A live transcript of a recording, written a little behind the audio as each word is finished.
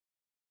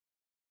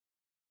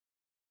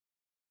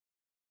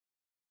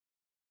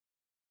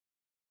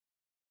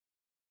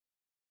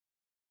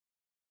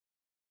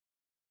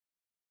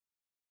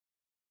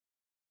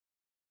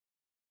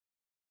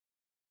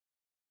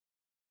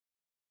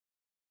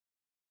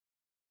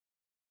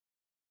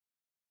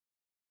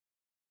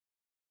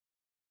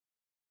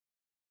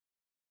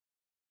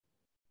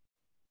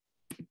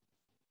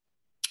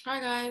Hi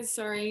guys,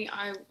 sorry,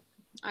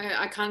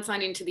 I can't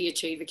sign into the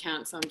Achieve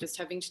account, so I'm just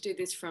having to do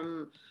this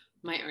from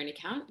my own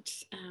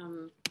account,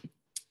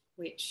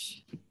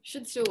 which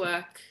should still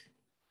work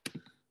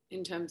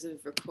in terms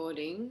of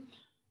recording.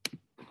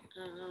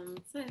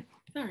 So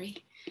sorry.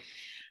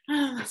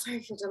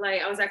 Sorry for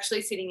delay. I was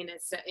actually sitting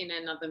in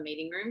another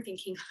meeting room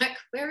thinking like,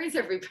 where is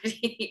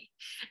everybody?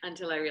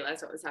 Until I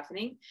realized what was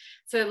happening.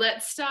 So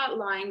let's start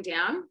lying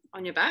down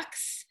on your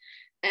backs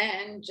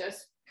and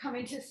just come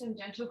into some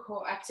gentle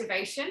core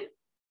activation.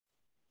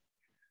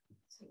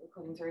 So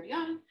recording's already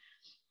on.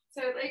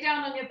 So lay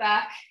down on your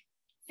back,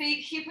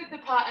 feet hip width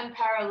apart and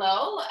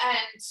parallel,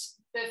 and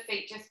the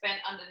feet just bent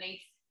underneath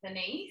the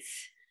knees.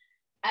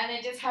 And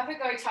then just have a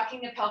go tucking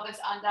the pelvis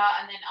under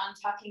and then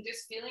untucking,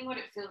 just feeling what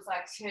it feels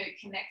like to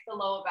connect the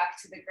lower back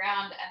to the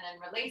ground and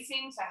then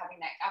releasing. So having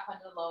that gap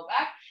under the lower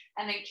back,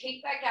 and then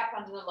keep that gap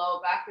under the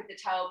lower back with the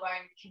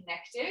tailbone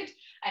connected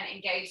and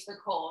engage the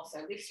core.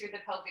 So lift through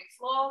the pelvic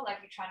floor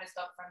like you're trying to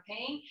stop from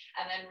peeing,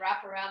 and then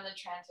wrap around the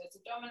transverse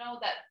abdominal,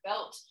 that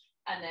belt,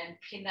 and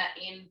then pin that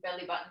in,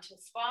 belly button to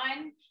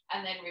spine,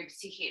 and then ribs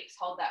to hips.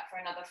 Hold that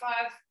for another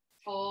 5,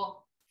 4,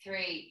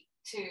 3,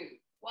 2,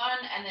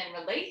 1, and then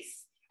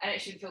release. And it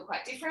should feel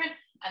quite different.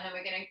 And then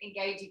we're going to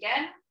engage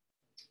again.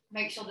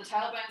 Make sure the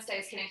tailbone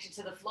stays connected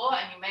to the floor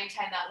and you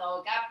maintain that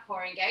lower gap,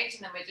 core engaged.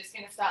 And then we're just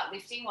going to start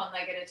lifting one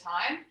leg at a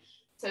time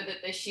so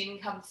that the shin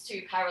comes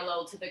to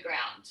parallel to the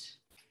ground.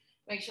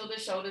 Make sure the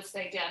shoulders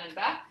stay down and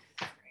back.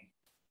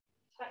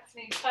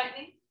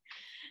 Tightening.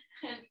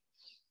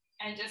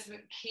 And just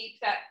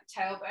keep that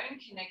tailbone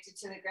connected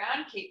to the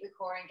ground. Keep the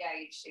core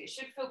engaged. It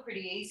should feel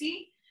pretty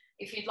easy.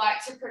 If you'd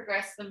like to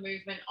progress the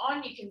movement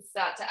on, you can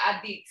start to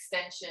add the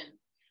extension.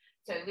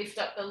 So lift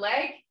up the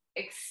leg,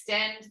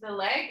 extend the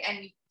leg,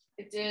 and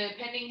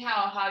depending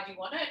how hard you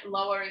want it,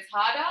 lower is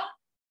harder,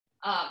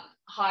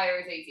 higher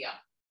is easier.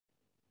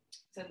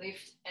 So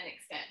lift and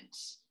extend.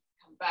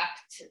 Come back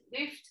to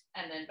lift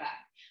and then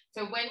back.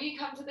 So when you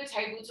come to the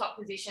tabletop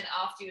position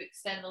after you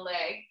extend the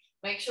leg,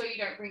 make sure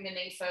you don't bring the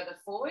knee further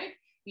forward.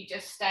 You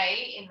just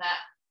stay in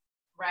that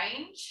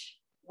range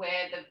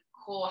where the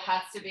core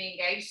has to be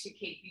engaged to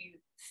keep you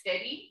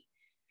steady.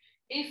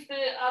 If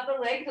the other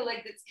leg, the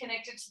leg that's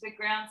connected to the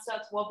ground,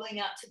 starts wobbling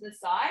out to the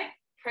side,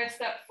 press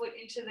that foot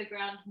into the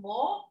ground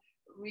more,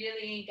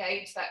 really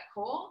engage that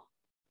core.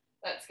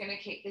 That's going to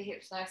keep the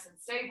hips nice and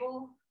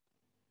stable.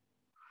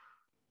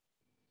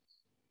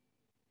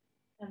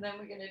 And then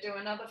we're going to do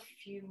another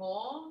few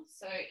more.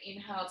 So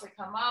inhale to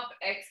come up,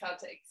 exhale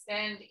to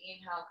extend,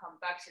 inhale, come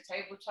back to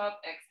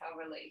tabletop,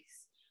 exhale,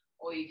 release.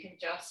 Or you can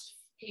just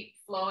keep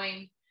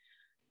flowing,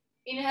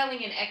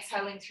 inhaling and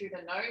exhaling through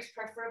the nose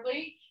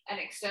preferably, and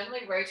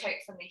externally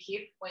rotate from the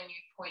hip when you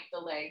point the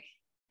leg.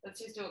 Let's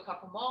just do a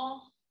couple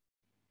more.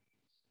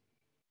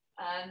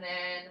 And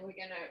then we're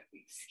going to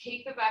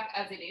keep the back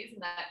as it is in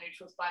that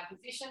neutral spine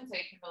position, so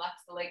you can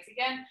relax the legs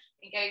again,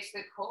 engage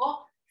the core,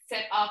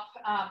 set up,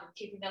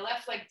 keeping the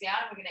left leg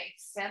down. We're going to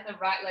extend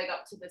the right leg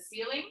up to the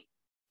ceiling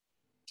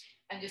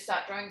and just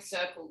start drawing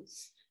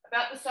circles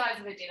about the size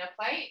of a dinner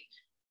plate.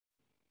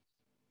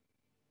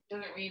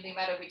 Doesn't really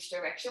matter which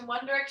direction.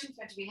 One direction is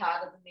meant to be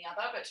harder than the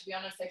other, but to be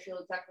honest, they feel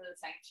exactly the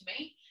same to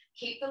me.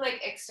 Keep the leg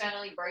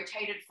externally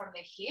rotated from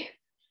the hip.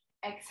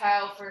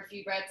 Exhale for a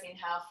few breaths,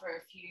 inhale for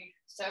a few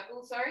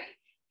circles, for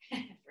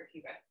a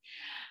few breaths.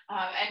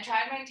 And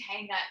try and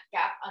maintain that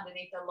gap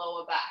underneath the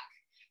lower back.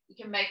 You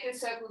can make the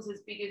circles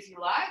as big as you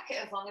like,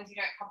 as long as you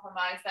don't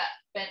compromise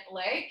that bent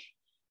leg.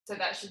 So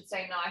that should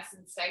stay nice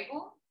and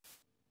stable.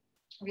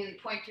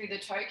 Really point through the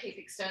toe, keep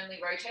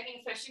externally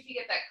rotating, especially if you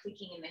get that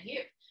clicking in the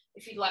hip.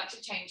 If you'd like to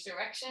change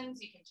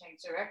directions, you can change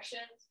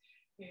directions,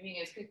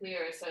 moving as quickly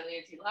or as slowly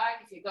as you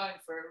like. If you're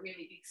going for a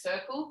really big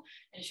circle,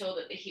 ensure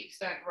that the hips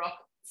don't rock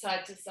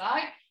side to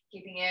side,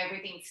 keeping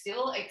everything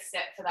still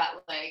except for that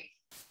leg.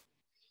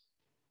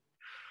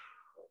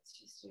 Let's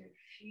just do a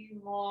few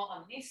more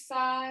on this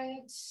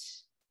side.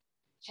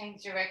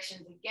 Change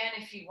directions again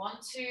if you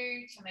want to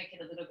make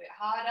it a little bit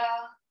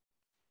harder.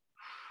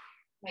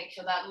 Make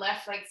sure that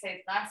left leg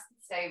stays nice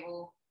and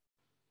stable.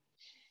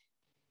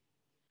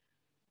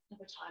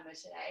 Another timer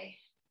today.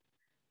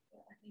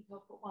 I think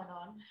I'll put one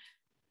on.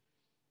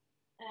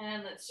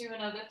 And let's do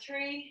another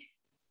 3,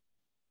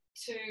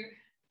 2,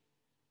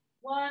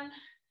 1.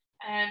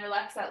 And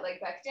relax that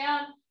leg back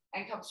down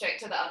and come straight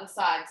to the other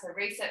side. So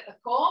reset the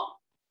core.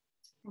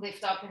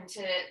 Lift up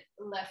into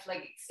left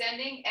leg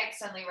extending.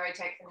 Externally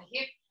rotate from the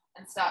hip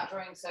and start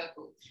drawing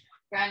circles.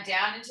 Ground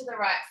down into the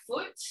right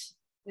foot.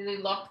 Really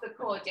lock the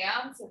core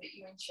down so that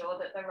you ensure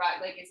that the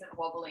right leg isn't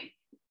wobbling.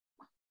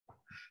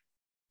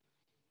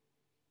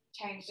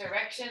 Change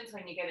directions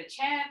when you get a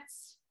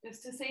chance,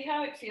 just to see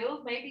how it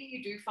feels. Maybe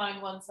you do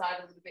find one side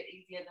a little bit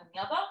easier than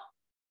the other.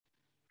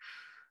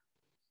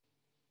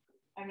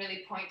 And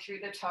really point through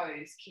the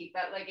toes. Keep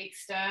that leg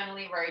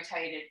externally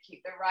rotated.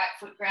 Keep the right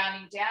foot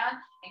grounding down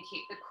and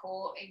keep the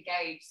core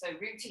engaged. So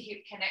rib to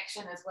hip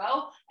connection as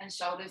well, and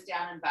shoulders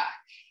down and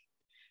back.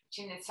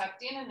 Chin is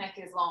tucked in and neck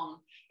is long.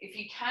 If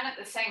you can at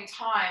the same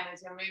time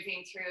as you're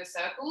moving through the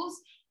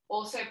circles,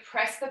 Also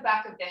press the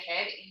back of the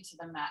head into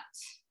the mat.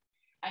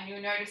 And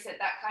you'll notice that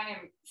that kind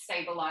of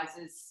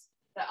stabilizes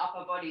the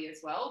upper body as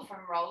well from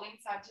rolling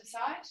side to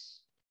side.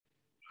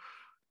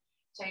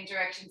 Change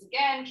directions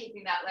again,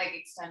 keeping that leg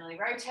externally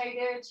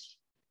rotated.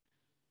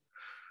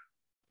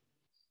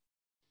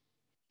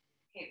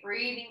 Keep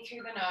breathing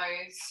through the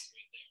nose.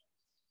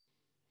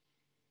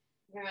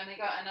 We've only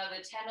got another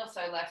 10 or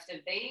so left of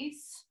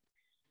these.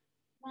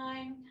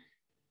 9,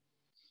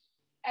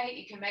 8.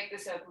 You can make the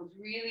circles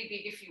really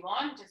big if you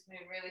want. Just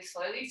move really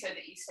slowly so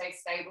that you stay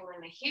stable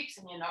in the hips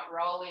and you're not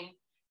rolling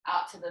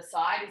out to the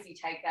side as you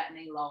take that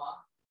knee lower.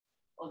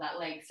 Or that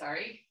leg,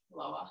 sorry,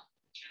 lower.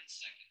 10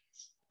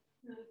 seconds.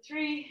 Another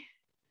 3,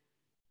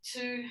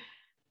 2,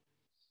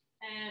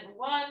 and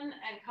 1. And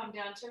come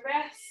down to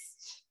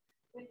rest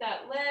with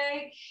that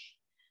leg.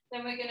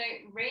 Then we're going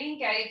to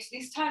re-engage,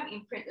 this time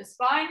imprint the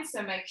spine,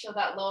 so make sure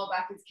that lower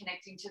back is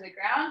connecting to the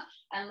ground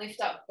and lift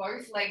up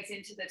both legs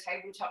into the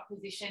tabletop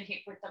position,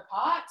 hip width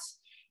apart,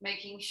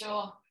 making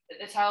sure that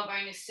the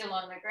tailbone is still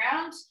on the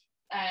ground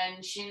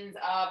and shins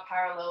are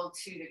parallel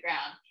to the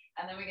ground.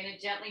 And then we're going to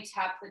gently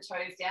tap the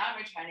toes down,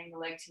 returning the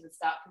leg to the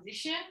start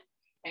position,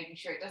 making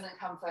sure it doesn't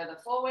come further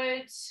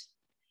forward.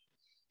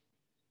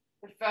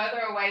 The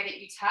further away that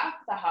you tap,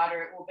 the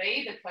harder it will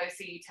be. The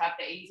closer you tap,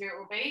 the easier it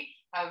will be.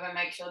 However,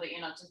 make sure that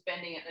you're not just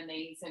bending at the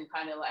knees and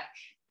kind of like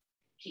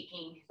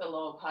kicking the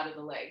lower part of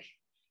the leg.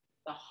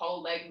 The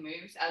whole leg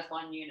moves as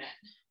one unit.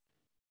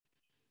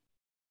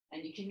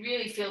 And you can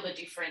really feel the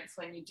difference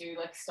when you do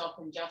like stop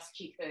and just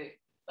kick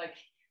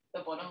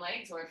the bottom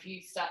legs, or if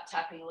you start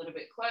tapping a little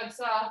bit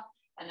closer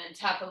and then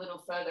tap a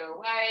little further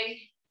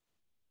away.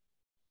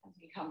 As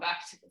you come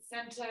back to the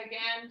center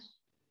again.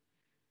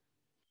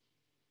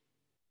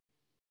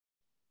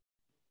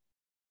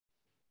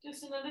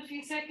 Just another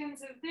few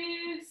seconds of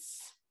this,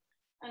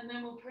 and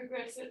then we'll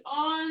progress it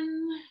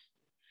on.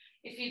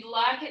 If you'd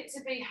like it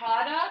to be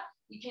harder,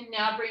 you can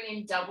now bring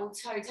in double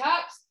toe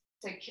taps.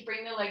 So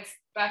bring the legs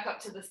back up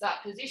to the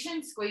start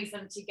position, squeeze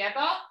them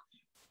together,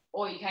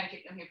 or you can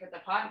keep them hip width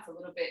apart. It's a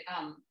little bit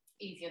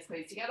easier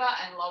squeeze together,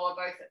 and lower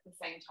both at the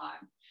same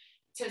time.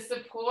 To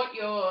support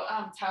your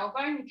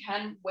tailbone, you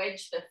can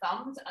wedge the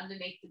thumbs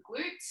underneath the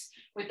glutes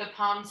with the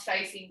palms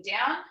facing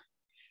down.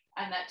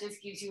 And that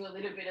just gives you a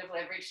little bit of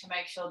leverage to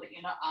make sure that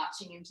you're not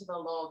arching into the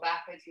lower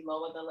back as you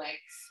lower the legs.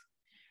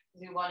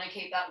 You want to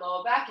keep that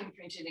lower back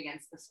imprinted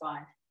against the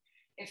spine.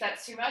 If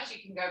that's too much,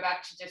 you can go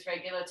back to just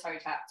regular toe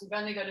taps. We've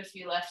only got a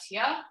few left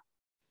here,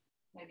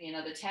 maybe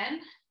another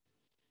 10.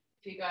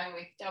 If you're going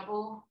with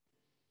double,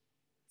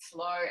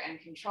 slow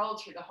and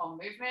controlled through the whole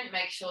movement,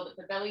 make sure that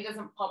the belly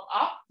doesn't pop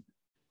up,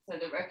 so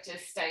the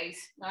rectus stays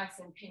nice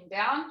and pinned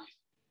down.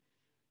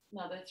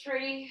 Another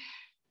 3,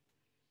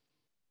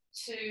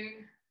 2,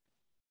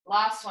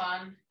 last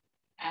one,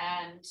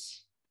 and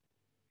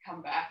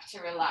come back to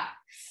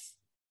relax.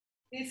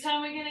 This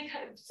time we're going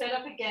to set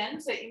up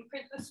again, so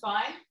imprint the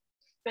spine,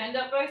 bend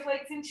up both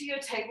legs into your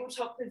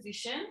tabletop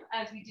position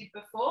as we did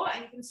before,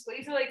 and you can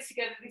squeeze the legs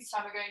together. This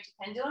time we're going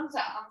to pendulum, so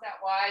arms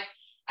out wide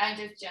and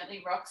just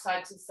gently rock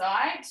side to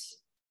side.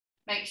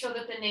 Make sure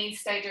that the knees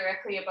stay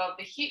directly above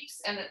the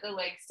hips and that the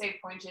legs stay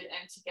pointed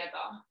and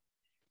together.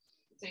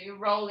 So you're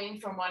rolling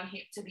from one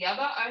hip to the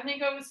other. Only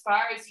go as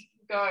far as you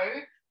can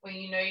go when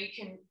you know you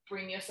can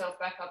bring yourself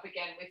back up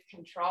again with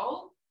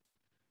control.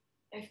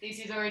 If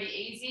this is already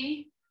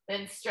easy,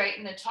 then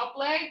straighten the top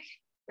leg,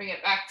 bring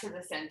it back to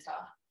the center,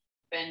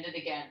 bend it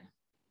again.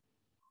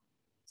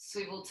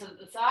 Swivel to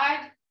the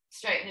side,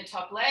 straighten the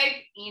top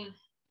leg, in,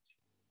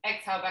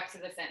 exhale back to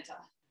the center.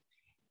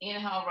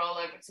 Inhale, roll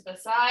over to the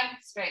side,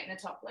 straighten the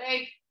top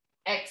leg,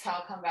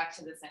 exhale, come back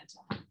to the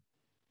center.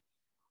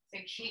 So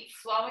keep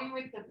flowing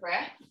with the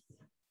breath.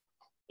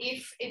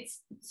 If it's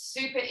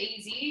super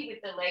easy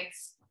with the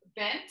legs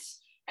bent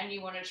and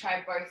you want to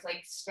try both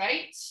legs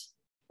straight,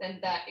 then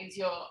that is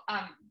your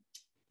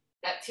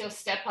that's your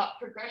step up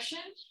progression.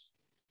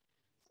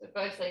 So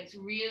both legs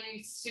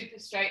really super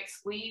straight,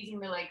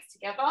 squeezing the legs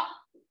together.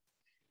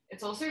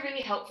 It's also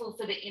really helpful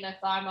for the inner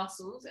thigh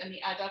muscles and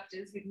the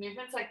adductors with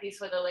movements like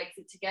this where the legs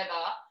are together.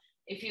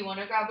 If you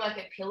want to grab like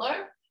a pillow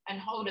and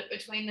hold it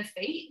between the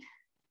feet,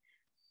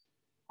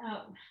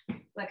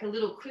 like a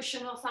little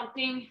cushion or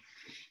something,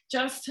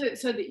 just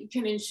so that you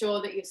can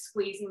ensure that you're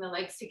squeezing the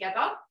legs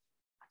together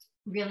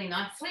really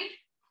nicely.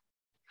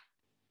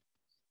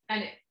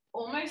 And it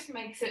almost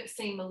makes it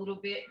seem a little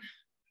bit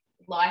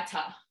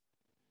lighter.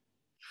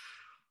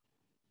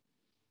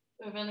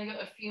 We've only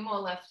got a few more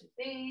left of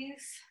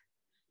these.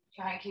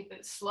 Try and keep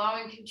it slow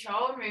and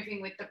controlled,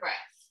 moving with the breath.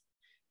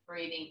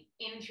 Breathing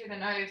in through the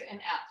nose and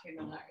out through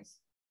the nose.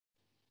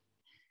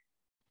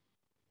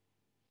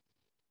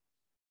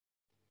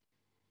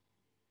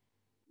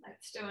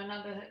 Let's do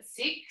another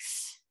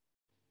 6,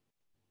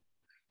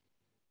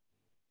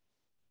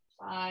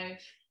 5,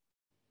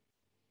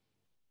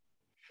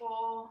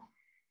 4,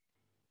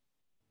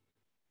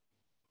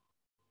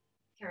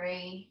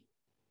 3,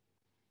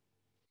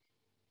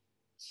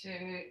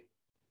 2,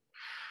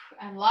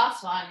 and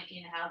last one,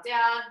 inhale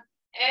down,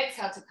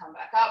 exhale to come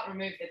back up,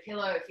 remove the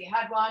pillow if you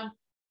had one,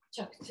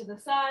 chuck it to the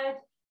side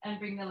and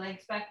bring the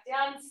legs back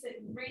down,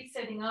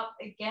 resetting up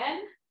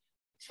again.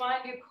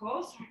 Find your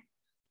core. Sorry,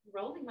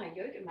 rolling my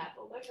yoga mat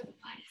all over the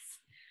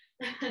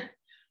place.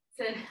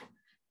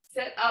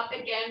 Set up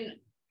again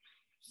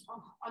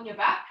on your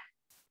back.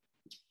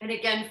 And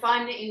again,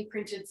 find the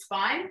imprinted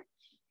spine.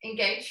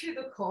 Engage through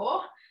the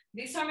core.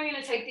 This time we're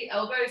going to take the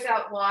elbows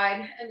out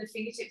wide and the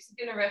fingertips are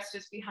going to rest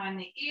just behind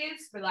the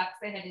ears. Relax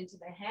the head into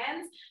the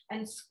hands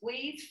and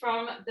squeeze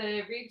from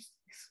the ribs,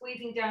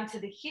 squeezing down to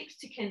the hips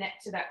to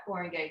connect to that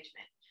core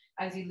engagement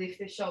as you lift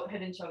the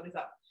head and shoulders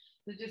up.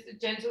 So just a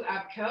gentle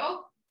ab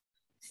curl.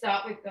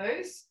 Start with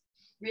those,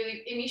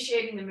 really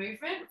initiating the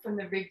movement from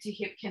the rib to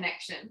hip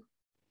connection.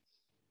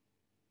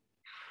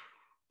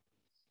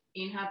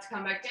 Inhale to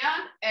come back down,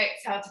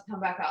 exhale to come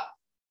back up.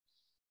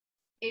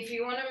 If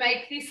you want to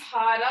make this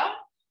harder,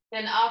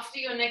 then after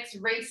your next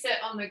reset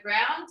on the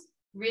ground,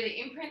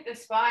 really imprint the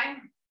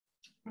spine,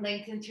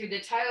 lengthen through the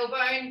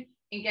tailbone,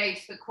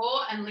 engage the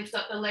core and lift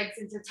up the legs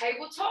into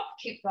tabletop.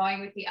 Keep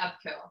going with the ab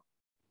curl.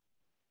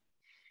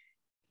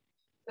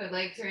 So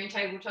legs are in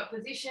tabletop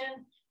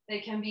position. They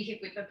can be hip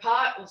width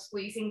apart or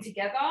squeezing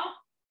together.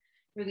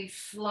 Really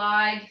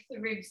slide the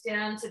ribs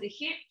down to the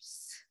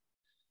hips.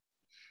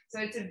 So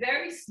it's a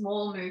very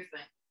small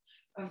movement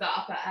of the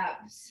upper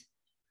abs.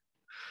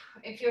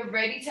 If you're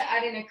ready to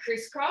add in a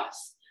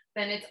crisscross,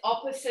 then it's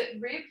opposite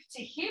rib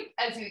to hip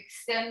as you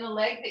extend the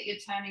leg that you're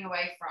turning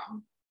away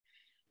from.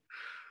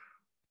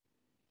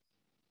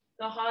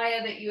 The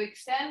higher that you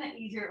extend, the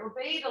easier it will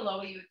be. The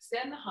lower you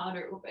extend, the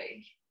harder it will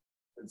be.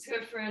 Let's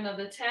go for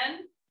another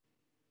 10,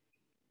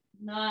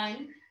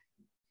 9,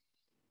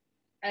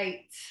 8,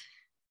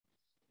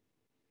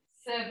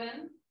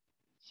 7,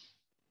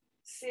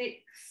 6,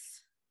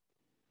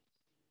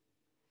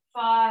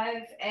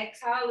 5,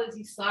 exhale as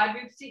you slide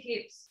ribs to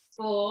hips.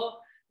 4,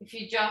 if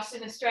you're just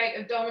in a straight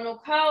abdominal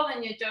curl,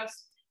 then you're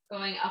just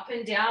going up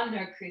and down,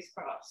 no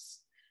crisscross.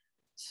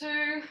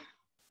 2,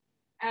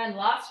 and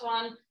last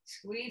one,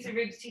 squeeze the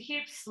ribs to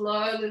hips,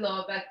 slowly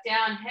lower back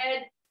down,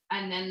 head,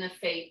 and then the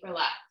feet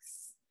relax.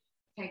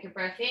 Take a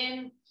breath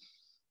in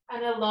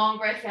and a long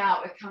breath out.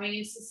 We're coming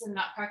into some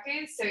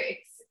nutcrackers. So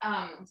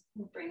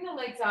bring the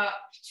legs up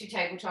to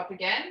tabletop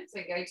again.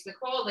 So go to the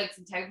core, legs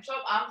in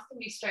tabletop. Arms can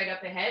be straight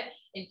up ahead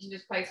and you can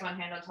just place one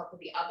hand on top of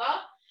the other.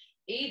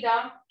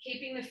 Either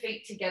keeping the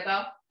feet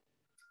together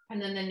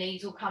and then the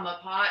knees will come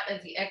apart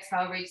as you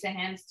exhale, reach the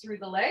hands through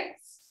the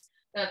legs.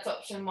 That's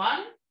option 1.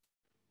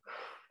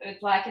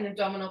 It's like an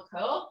abdominal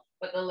curl,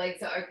 but the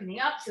legs are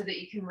opening up so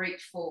that you can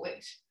reach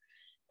forward.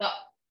 But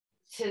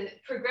to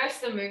progress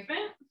the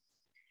movement,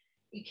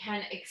 you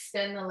can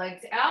extend the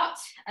legs out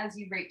as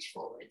you reach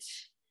forward,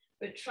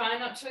 but try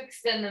not to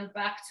extend them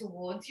back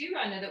towards you.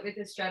 I know that with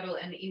the straddle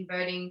and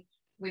inverting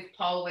with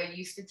pole, we're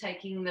used to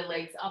taking the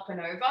legs up and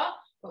over,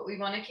 but we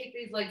want to keep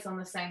these legs on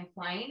the same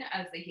plane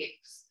as the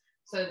hips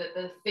so that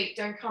the feet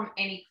don't come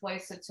any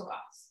closer to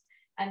us.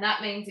 And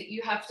that means that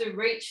you have to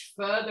reach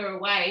further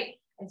away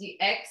as you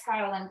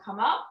exhale and come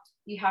up.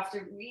 You have to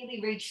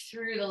really reach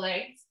through the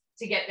legs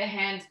to get the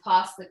hands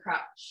past the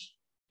crutch.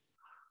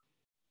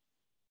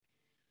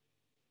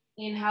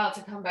 Inhale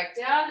to come back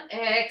down,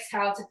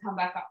 exhale to come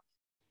back up.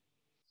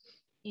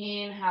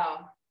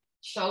 Inhale,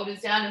 shoulders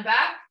down and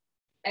back,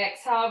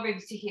 exhale,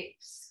 ribs to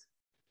hips.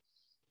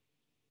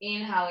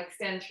 Inhale,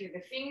 extend through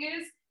the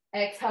fingers,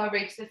 exhale,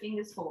 reach the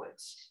fingers forward.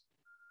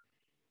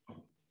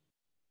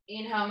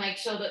 Inhale, make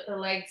sure that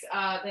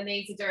the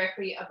knees are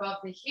directly above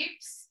the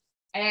hips.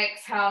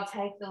 Exhale,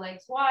 take the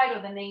legs wide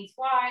or the knees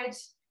wide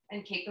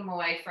and keep them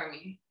away from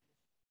you.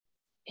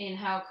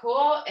 Inhale,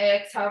 core,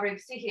 exhale,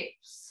 ribs to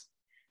hips.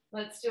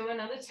 Let's do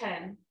another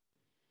 10,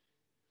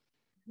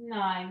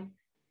 9,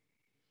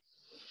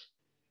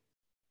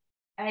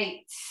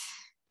 8,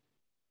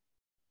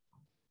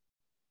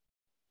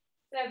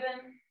 7,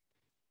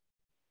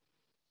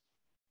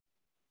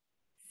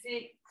 6.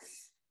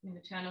 I'm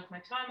going to turn off my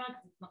timer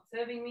because it's not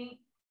serving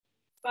me.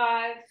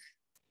 5,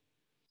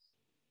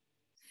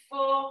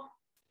 4,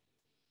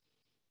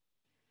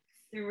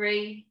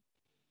 3,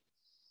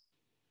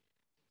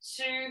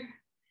 2,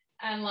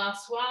 and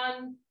last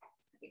one.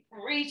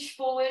 Reach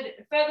forward,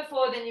 further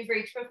forward than you've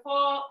reached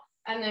before,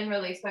 and then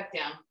release back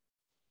down.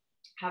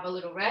 Have a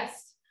little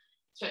rest,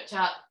 stretch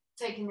out,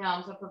 taking the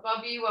arms up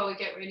above you while we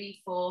get ready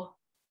for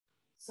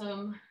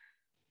some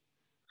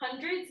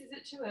hundreds. Is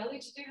it too early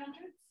to do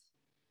hundreds?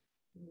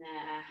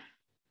 Nah,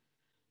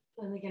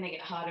 it's only going to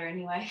get harder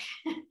anyway.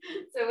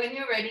 So when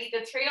you're ready,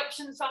 the 3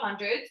 options for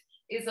hundreds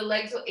is the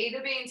legs will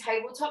either be in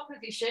tabletop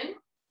position,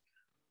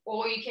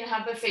 or you can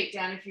have the feet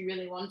down if you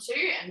really want to,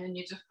 and then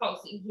you're just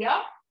pulsing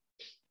here.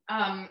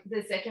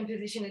 The second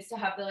position is to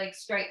have the legs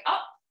straight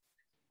up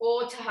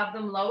or to have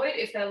them lowered.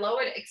 If they're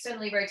lowered,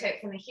 externally rotate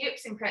from the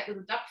hips and create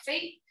little duck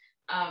feet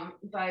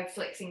by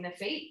flexing the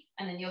feet,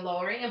 and then you're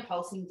lowering and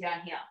pulsing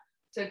down here.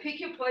 So pick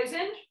your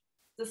poison.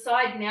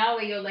 Decide now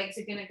where your legs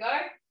are going to go.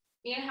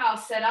 Inhale,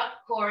 set up,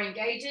 core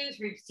engages,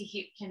 ribs to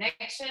hip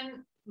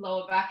connection,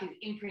 lower back is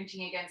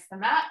imprinting against the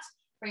mat.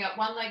 Bring up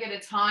one leg at a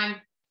time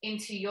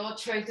into your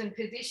chosen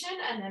position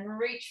and then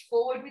reach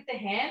forward with the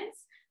hands.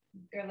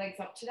 Go legs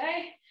up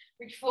today.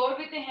 Reach forward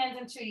with the hands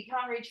until you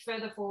can't reach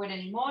further forward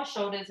anymore.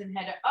 Shoulders and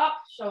head are up,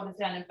 shoulders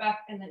down and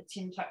back, and the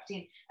chin tucked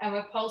in. And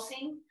we're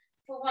pulsing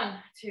for 1,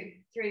 2,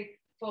 3,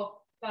 4,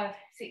 5,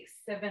 6,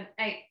 7,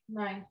 8,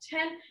 9,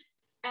 10.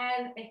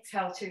 And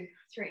exhale, 2,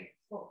 3,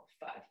 4,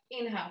 5.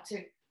 Inhale,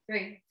 2,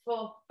 3,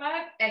 4,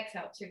 5.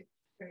 Exhale, 2,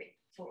 3,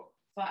 4,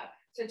 5.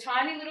 So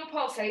tiny little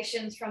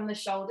pulsations from the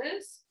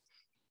shoulders.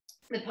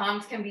 The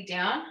palms can be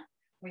down,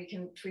 or you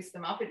can twist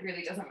them up. It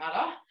really doesn't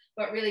matter.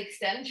 But really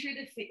extend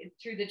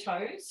through the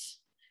toes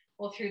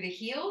or through the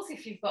heels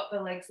if you've got the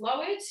legs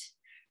lowered.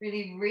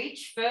 Really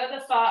reach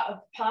further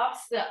far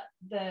past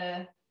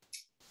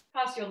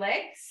past your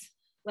legs,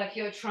 like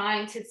you're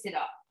trying to sit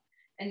up.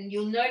 And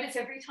you'll notice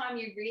every time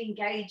you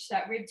re-engage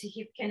that rib to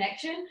hip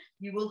connection,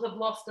 you will have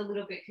lost a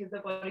little bit because the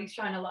body's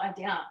trying to lie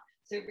down.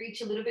 So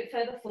reach a little bit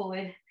further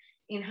forward.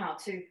 Inhale,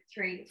 2,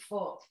 3,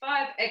 4,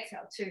 5.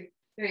 Exhale, 2,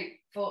 3,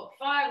 4,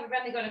 5. We've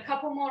only got a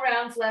couple more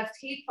rounds left.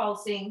 Keep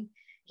pulsing.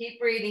 Keep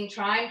breathing.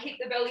 Try and keep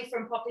the belly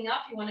from popping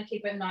up. You want to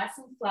keep it nice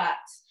and flat.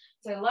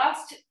 So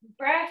last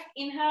breath,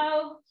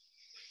 inhale.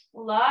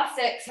 Last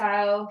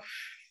exhale.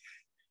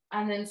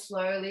 And then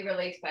slowly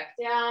release back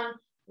down.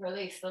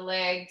 Release the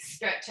legs.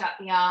 Stretch out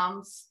the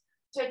arms.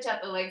 Stretch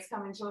out the legs.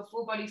 Come into a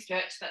full body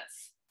stretch.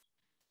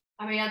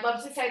 I'd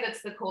love to say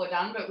that's the core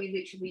done, but we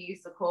literally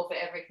use the core for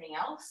everything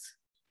else.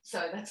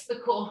 So that's the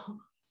core,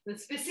 the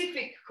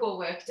specific core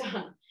work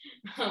done.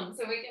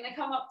 So we're going to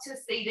come up to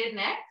seated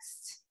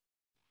next.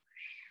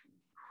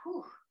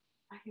 Whew,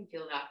 I can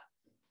feel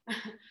that.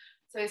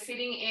 So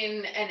sitting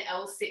in an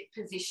L-sit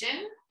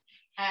position,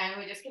 and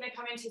we're just going to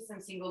come into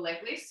some single leg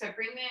lifts. So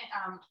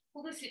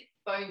pull the sit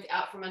bones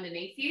out from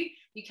underneath you.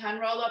 You can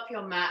roll up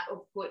your mat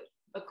or put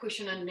a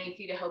cushion underneath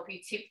you to help you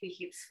tip the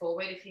hips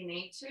forward if you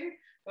need to,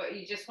 but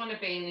you just want to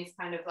be in this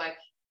kind of like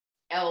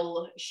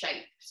L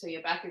shape. So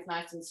your back is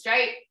nice and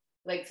straight,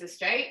 legs are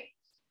straight.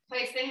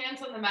 Place the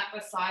hands on the mat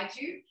beside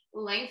you,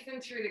 lengthen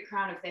through the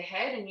crown of the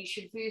head, and you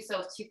should feel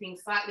yourself tipping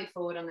slightly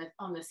forward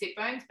on the sit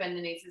bones. Bend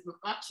the knees as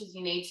much as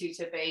you need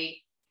to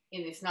be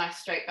in this nice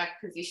straight back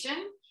position.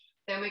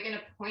 Then we're going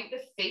to point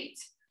the feet,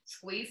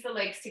 squeeze the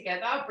legs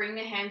together, bring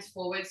the hands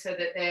forward so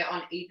that they're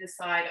on either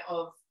side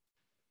of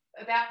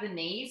about the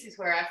knees is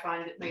where I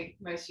find it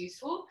most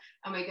useful.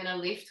 And we're going to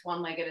lift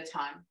one leg at a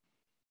time.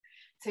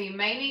 So you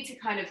may need to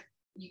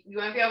you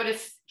won't be able to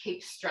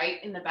keep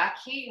straight in the back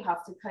here. You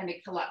have to kind of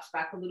collapse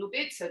back a little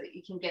bit so that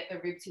you can get the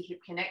rib to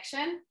hip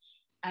connection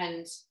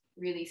and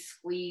really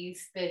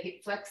squeeze the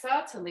hip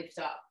flexor to lift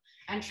up.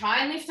 And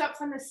try and lift up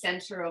from the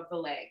center of the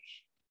leg.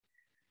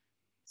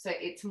 So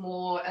it's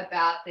more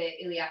about the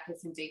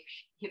iliacus and deep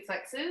hip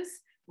flexors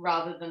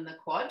rather than the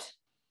quad.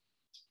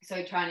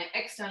 So trying to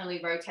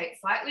externally rotate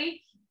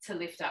slightly to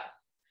lift up.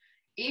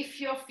 If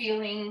you're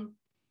feeling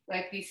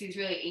like this is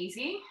really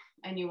easy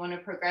and you want to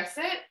progress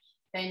it,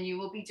 then you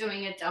will be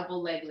doing a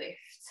double leg lift.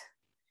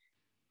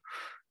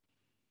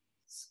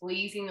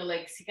 Squeezing the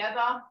legs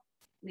together,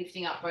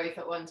 lifting up both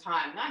at one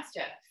time. Nice,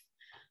 Jeff.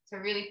 So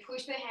really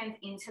push the hands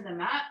into the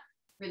mat,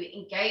 really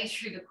engage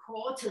through the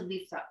core to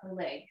lift up the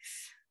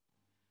legs.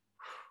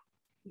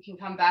 You can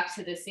come back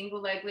to the single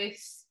leg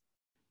lifts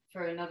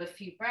for another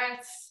few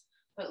breaths,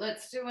 but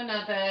let's do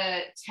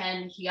another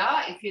 10 here.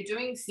 If you're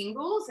doing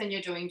singles, then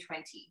you're doing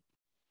 20.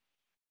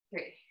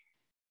 3,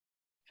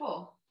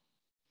 4,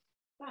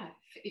 5.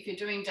 If you're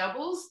doing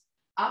doubles,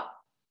 up,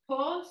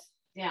 pause,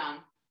 down,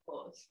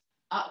 pause,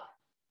 up,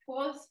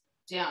 pause,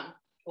 down,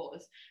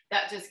 pause.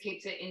 That just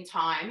keeps it in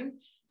time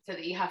so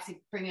that you have to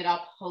bring it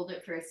up, hold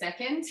it for a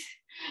second,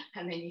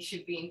 and then you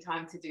should be in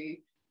time to do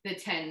the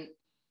 10.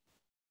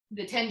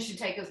 The 10 should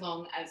take as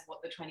long as what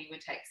the 20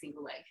 would take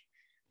single leg.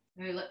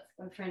 So let's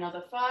go for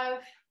another 5,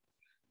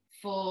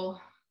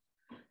 4,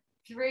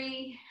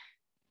 3,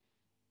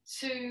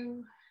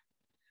 2,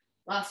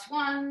 last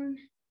one,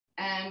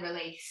 and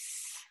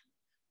release.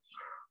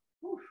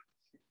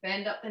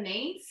 Bend up the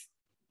knees.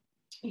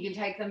 You can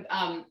take them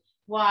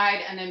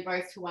wide and then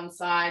both to one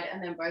side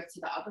and then both to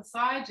the other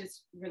side,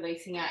 just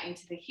releasing out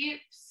into the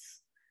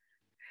hips.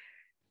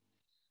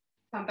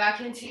 Come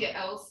back into your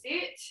L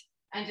sit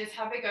and just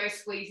have a go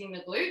squeezing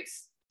the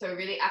glutes. So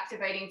really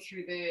activating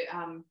through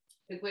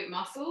the glute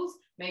muscles.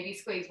 Maybe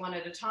squeeze one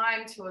at a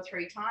time, 2 or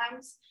 3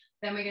 times.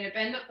 Then we're going to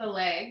bend up the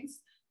legs.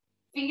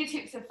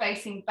 Fingertips are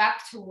facing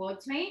back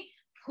towards me.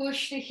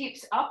 Push the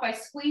hips up by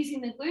squeezing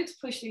the glutes.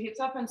 Push the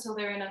hips up until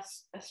they're in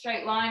a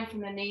straight line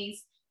from the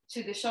knees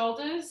to the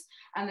shoulders.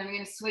 And then we're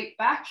going to sweep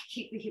back,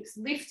 keep the hips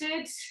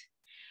lifted,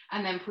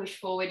 and then push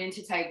forward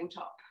into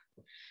tabletop.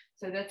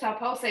 So that's our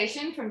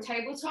pulsation from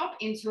tabletop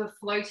into a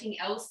floating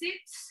L-sit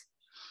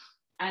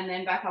and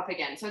then back up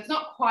again. So it's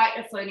not quite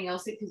a floating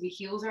L-sit because your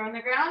heels are on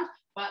the ground,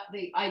 but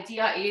the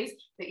idea is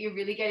that you're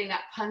really getting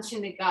that punch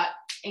in the gut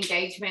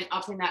engagement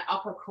up in that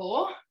upper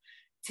core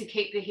to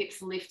keep the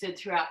hips lifted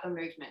throughout the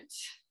movement.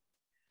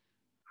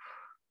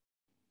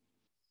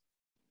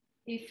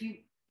 If you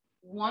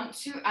want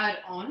to add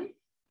on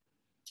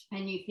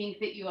and you think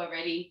that you are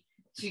ready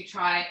to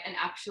try an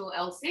actual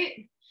L-sit,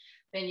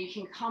 then you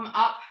can come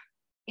up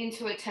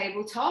into a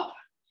tabletop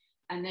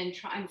and then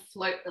try and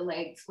float the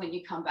legs when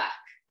you come back.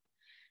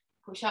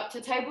 Push up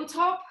to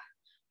tabletop,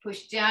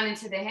 push down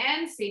into the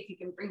hands, see if you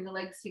can bring the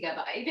legs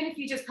together. Even if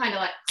you just kind of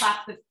like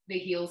clap the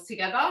heels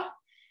together,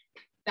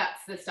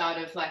 that's the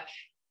start of like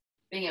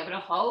being able to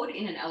hold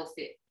in an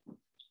L-sit.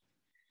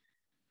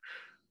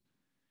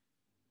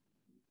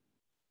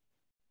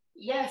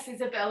 Yes,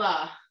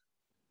 Isabella.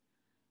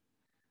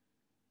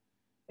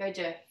 Go,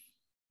 Jeff.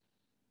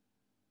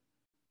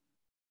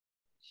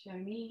 Show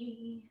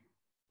me.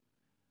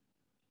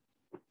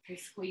 Okay,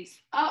 squeeze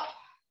up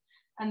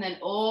and then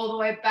all the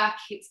way back,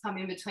 hips come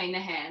in between the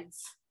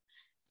hands.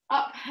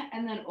 Up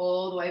and then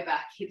all the way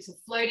back, hips are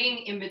floating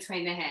in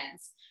between the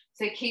hands.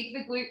 So keep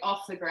the glute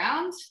off the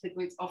ground, the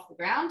glutes off the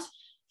ground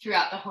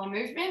throughout the whole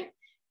movement.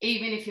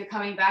 Even if you're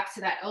coming back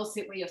to that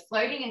L-sit where you're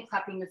floating and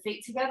clapping the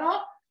feet together,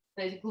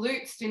 those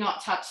glutes do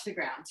not touch the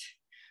ground.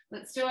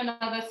 Let's do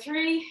another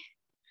 3,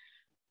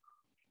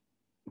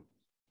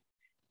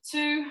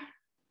 2,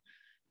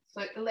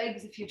 float the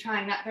legs if you're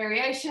trying that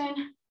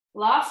variation.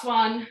 Last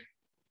one,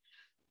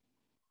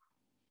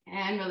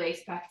 and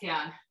release back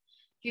down.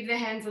 Give the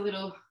hands a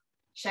little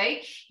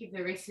shake, give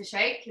the wrists a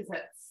shake because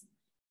that's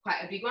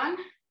quite a big one.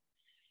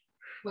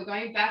 We're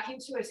going back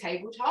into a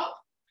tabletop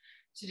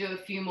to do a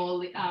few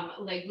more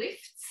leg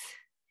lifts.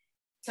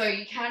 So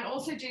you can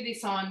also do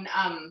this on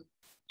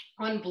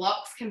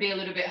blocks, can be a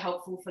little bit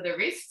helpful for the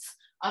wrists.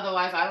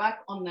 Otherwise, I like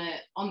on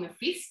the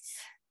fists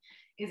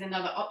is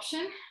another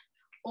option,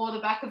 or the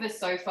back of a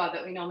sofa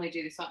that we normally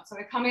do this on. So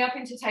we're coming up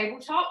into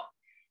tabletop.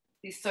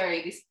 There's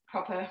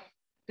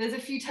a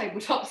few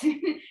tabletops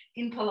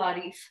in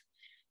Pilates,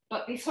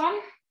 but this one,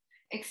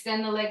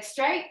 extend the legs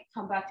straight,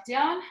 come back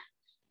down,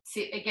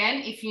 sit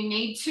again if you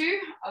need to,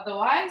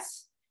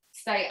 otherwise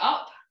stay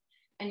up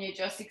and you're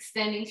just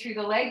extending through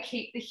the leg,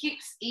 keep the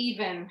hips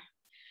even.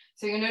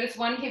 So you'll notice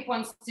one hip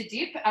wants to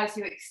dip as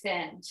you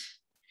extend.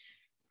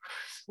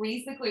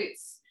 Squeeze the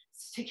glutes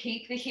to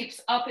keep the hips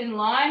up in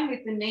line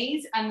with the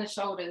knees and the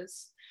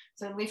shoulders.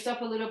 So lift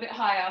up a little bit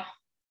higher.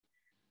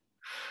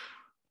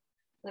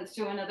 Let's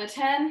do another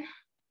 10.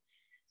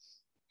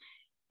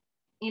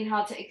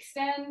 Inhale to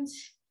extend,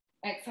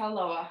 exhale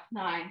lower.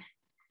 9,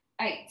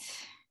 8,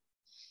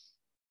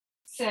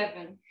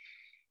 7,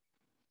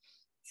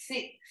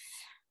 6,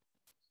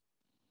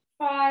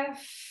 5,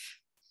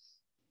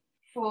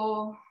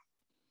 4,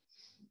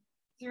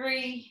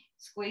 3,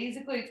 squeeze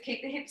the glutes,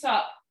 keep the hips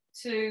up.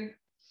 2,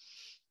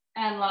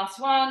 and last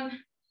one,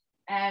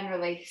 and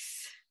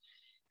release.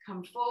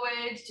 Come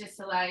forward, just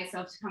allow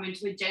yourself to come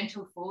into a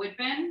gentle forward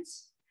bend.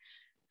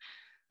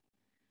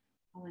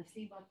 Let's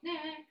see what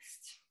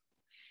next.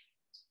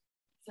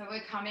 So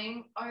we're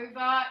coming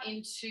over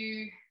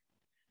into,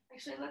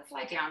 actually let's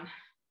lie down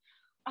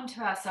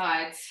onto our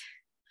sides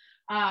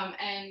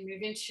and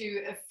move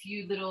into a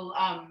few little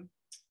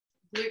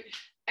glute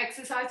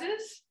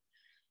exercises.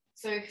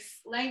 So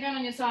laying down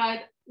on your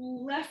side,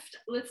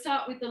 let's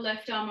start with the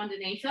left arm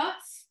underneath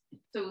us.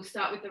 So we'll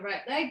start with the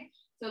right leg.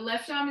 So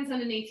left arm is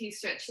underneath you,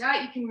 stretched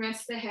out. You can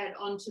rest the head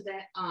onto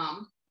that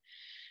arm.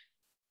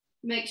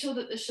 Make sure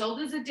that the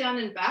shoulders are down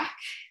and back.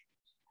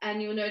 And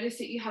you'll notice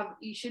that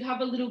you should have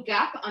a little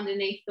gap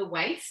underneath the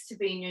waist to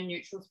be in your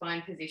neutral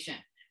spine position.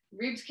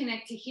 Ribs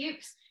connect to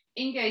hips,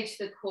 engage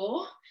the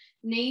core.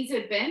 Knees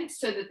are bent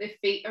so that the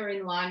feet are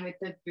in line with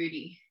the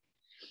booty.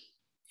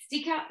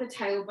 Stick out the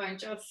tailbone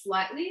just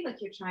slightly,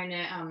 like you're trying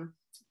to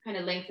kind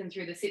of lengthen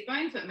through the sit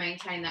bones, but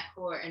maintain that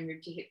core and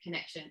rib to hip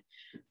connection.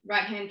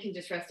 Right hand can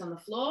just rest on the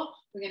floor.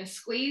 We're going to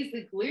squeeze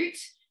the glute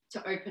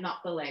to open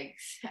up the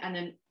legs, and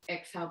then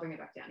exhale, bring it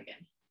back down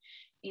again.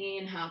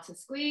 Inhale to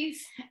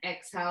squeeze,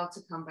 exhale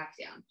to come back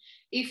down.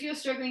 If you're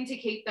struggling to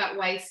keep that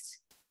waist,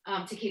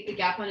 to keep the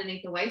gap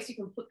underneath the waist, you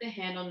can put the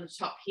hand on the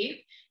top hip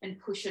and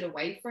push it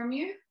away from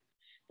you.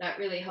 That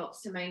really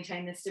helps to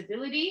maintain the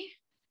stability.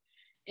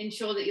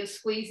 Ensure that you're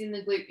squeezing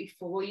the glute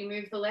before you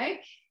move the leg.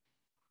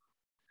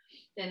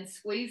 Then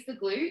squeeze the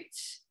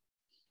glute.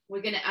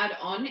 We're going to add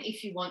on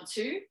if you want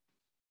to.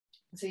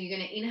 So you're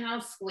going to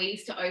inhale,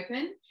 squeeze to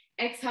open.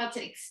 Exhale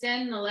to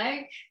extend the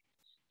leg.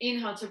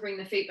 Inhale to bring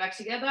the feet back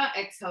together.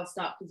 Exhale,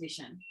 start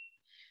position.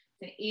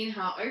 So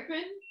inhale,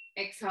 open.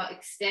 Exhale,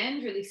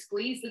 extend. Really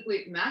squeeze the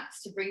glute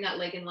max to bring that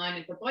leg in line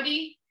with the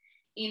body.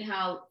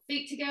 Inhale,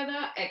 feet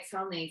together.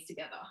 Exhale, knees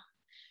together.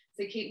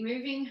 So keep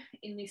moving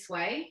in this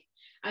way.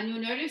 And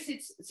you'll notice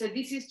so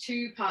this is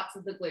 2 parts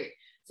of the glute.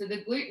 So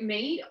the glute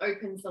med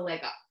opens the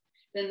leg up.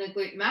 Then the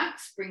glute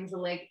max brings the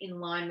leg in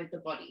line with the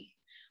body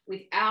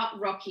without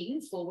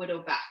rocking forward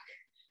or back.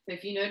 So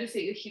if you notice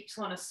that your hips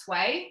want to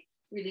sway,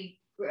 really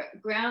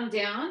ground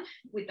down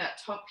with that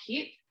top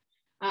hip,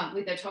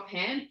 with the top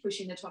hand,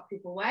 pushing the top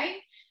hip away.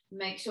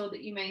 Make sure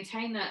that you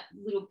maintain that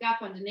little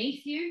gap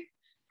underneath you.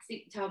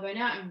 Stick the tailbone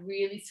out and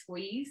really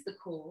squeeze the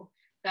core.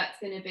 That's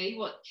going to be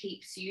what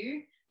keeps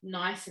you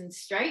nice and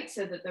straight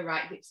so that the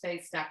right hip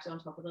stays stacked on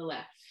top of the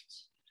left.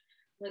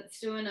 Let's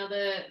do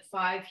another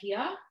 5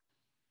 here.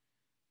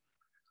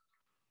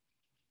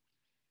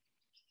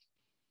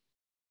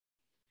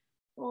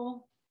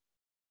 4.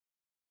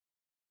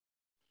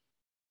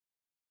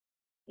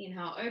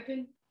 Inhale,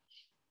 open.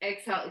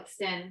 exhale,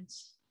 extend.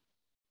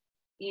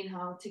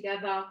 Inhale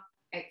together,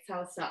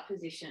 exhale, start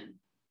position.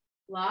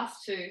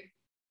 Last two,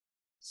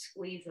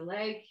 squeeze the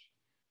leg.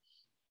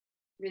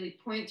 Really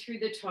point through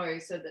the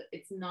toes so that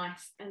it's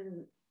nice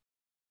and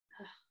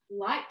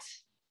light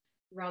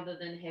rather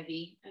than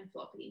heavy and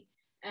floppy.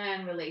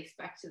 And release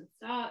back to the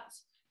start.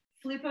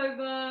 Flip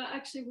over,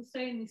 actually we'll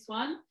stay in this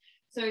one.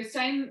 So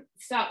same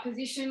start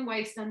position,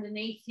 waist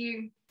underneath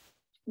you,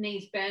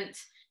 knees bent,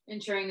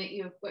 ensuring that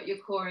you've got your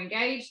core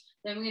engaged.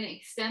 Then we're going to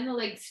extend the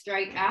leg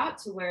straight out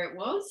to where it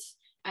was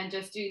and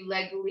just do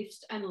leg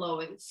lifts and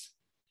lowers.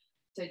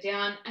 So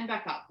down and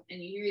back up.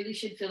 And you really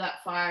should feel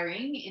that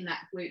firing in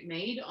that glute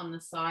med on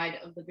the side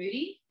of the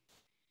booty.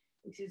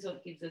 This is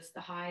what gives us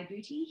the high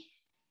booty,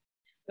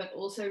 but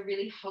also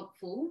really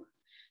helpful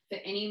for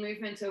any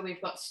movements where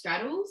we've got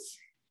straddles.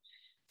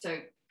 So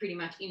pretty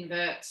much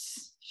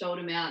inverts,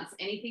 shoulder mounts,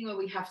 anything where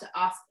we have to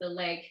ask the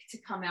leg to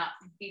come out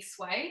this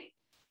way,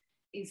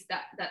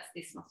 that's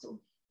this muscle.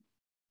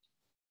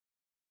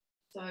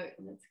 So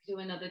let's do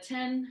another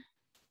 10,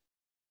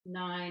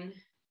 9.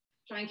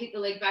 Try and keep the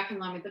leg back in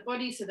line with the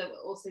body so that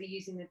we're also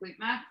using the glute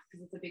max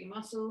because it's a big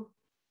muscle.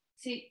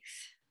 6,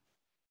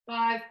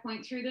 5,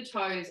 point through the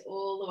toes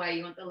all the way.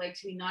 You want the leg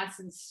to be nice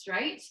and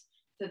straight,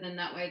 so then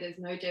that way there's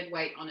no dead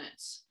weight on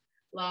it.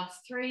 Last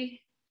 3,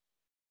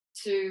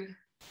 2,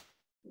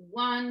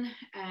 1,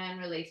 and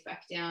release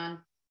back down.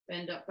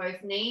 Bend up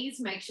both knees.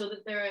 Make sure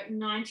that they're at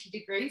 90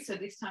 degrees. So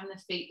this time the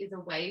feet are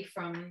away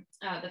from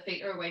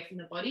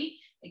the body.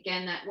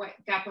 Again, that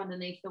gap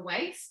underneath the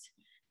waist.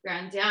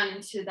 Ground down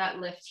into that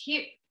left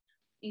hip.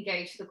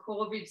 Engage the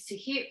core, ribs to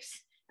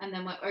hips. And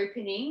then we're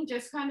opening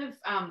just kind of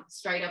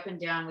straight up and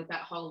down with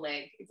that whole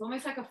leg. It's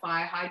almost like a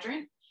fire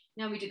hydrant.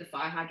 Now we do the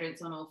fire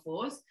hydrants on all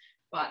fours,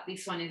 but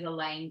this one is a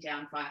laying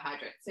down fire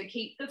hydrant. So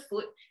keep the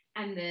foot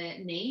and the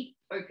knee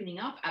opening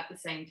up at the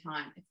same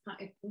time.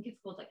 I think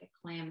it's called like a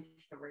clam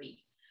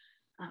 3.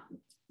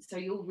 So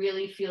you'll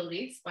really feel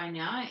this by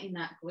now in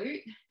that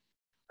glute,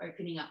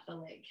 opening up the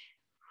leg.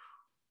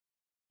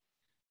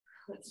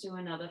 Let's do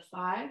another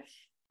 5.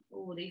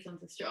 Oh, these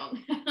ones are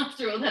strong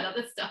after all that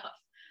other stuff.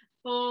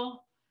 4,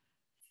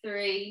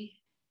 3,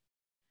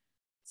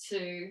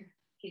 2,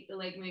 keep the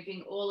leg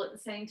moving all at the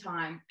same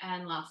time.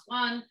 And last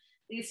one.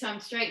 This time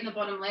straighten the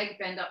bottom leg,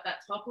 bend up that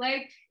top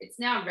leg. It's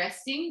now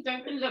resting.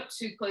 Don't bend it up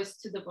too close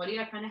to the body.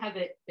 I kind of have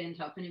it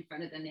bent up and in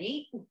front of the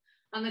knee,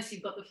 unless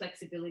you've got the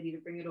flexibility to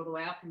bring it all the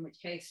way up, in which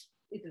case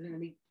it doesn't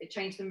really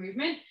change the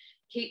movement.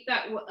 Keep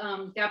that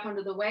gap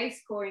under the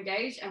waist, core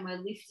engaged, and we're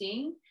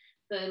lifting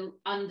the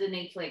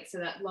underneath leg. So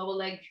that lower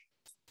leg,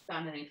 the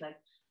underneath leg.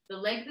 The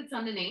leg that's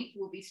underneath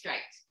will be straight.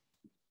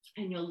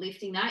 And you're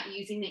lifting that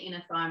using the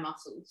inner thigh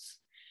muscles.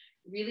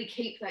 Really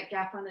keep that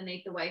gap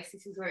underneath the waist.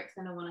 This is where it's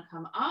going to want to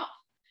come up.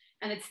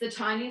 And it's the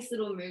tiniest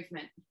little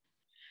movement.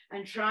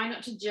 And try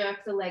not to jerk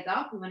the leg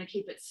up. We want to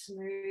keep it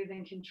smooth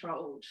and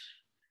controlled.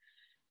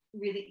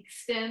 Really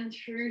extend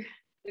through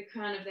the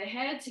crown of the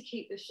head to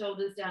keep the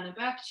shoulders down and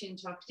back, chin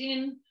tucked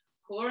in,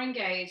 core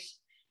engaged.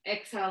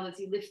 Exhale as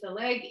you lift the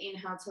leg.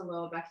 Inhale to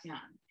lower back down.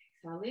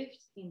 Exhale, lift,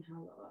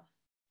 inhale, lower.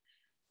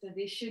 So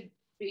this should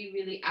be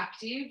really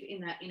active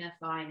in that inner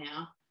thigh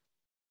now.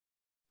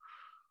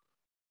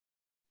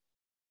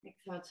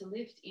 Exhale to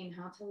lift,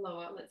 inhale to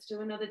lower. Let's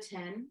do another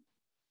 10,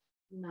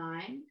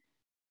 9,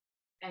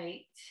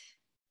 8,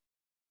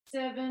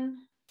 7,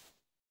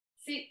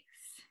 6,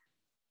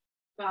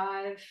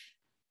 5,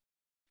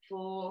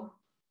 4,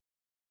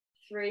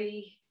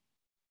 3,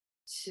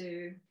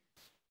 2,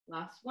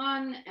 last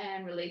one,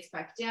 and release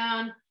back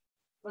down.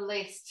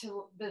 Release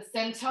to the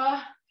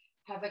center.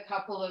 Have a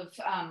couple of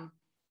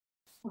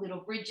little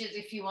bridges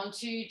if you want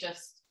to,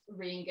 just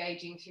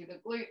re-engaging through the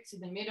glute to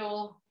the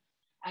middle.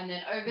 And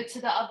then over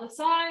to the other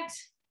side.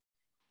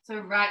 So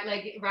right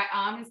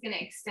arm is going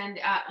to extend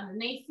out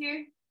underneath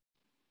you.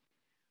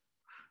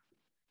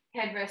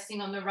 Head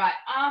resting on the right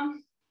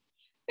arm.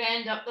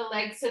 Bend up the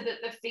legs so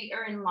that the feet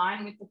are in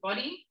line with the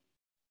body.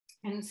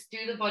 And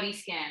do the body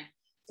scan.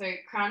 So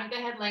crown of the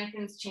head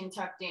lengthens, chin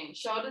tucked in.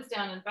 Shoulders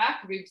down and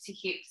back, ribs to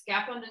hips.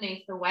 Gap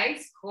underneath the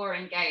waist, core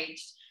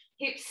engaged.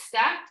 Hips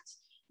stacked,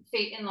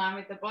 feet in line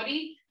with the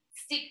body.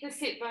 Stick the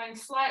sit bone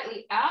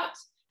slightly out.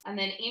 And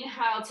then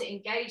inhale to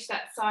engage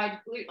that side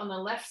glute on the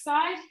left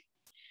side.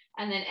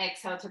 And then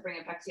exhale to bring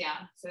it back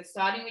down. So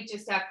starting with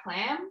just our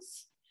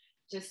clams,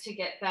 just to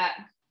get that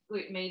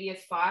glute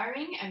medius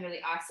firing and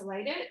really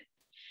isolate it.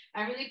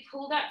 And really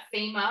pull that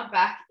femur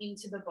back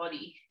into the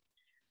body.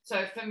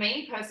 So for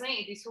me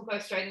personally, this will go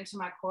straight into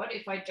my quad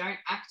if I don't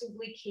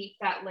actively keep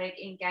that leg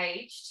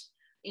engaged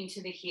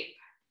into the hip.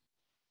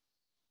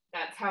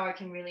 That's how I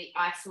can really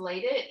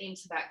isolate it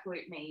into that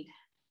glute med.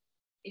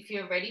 If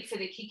you're ready for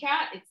the kick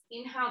out, it's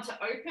inhale to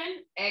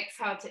open,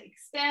 exhale to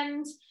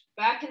extend,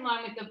 back in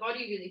line with the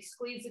body, really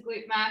squeeze the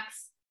glute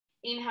max.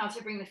 Inhale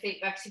to bring the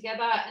feet back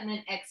together, and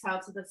then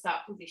exhale to the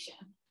start position.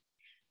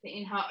 The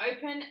inhale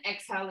open,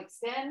 exhale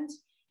extend,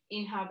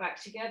 inhale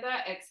back together,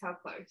 exhale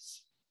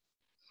close.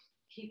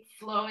 Keep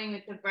flowing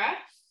with the breath.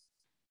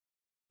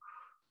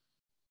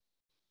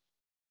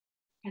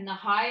 And the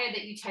higher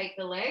that you take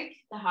the leg,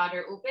 the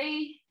harder it will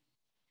be.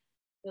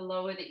 The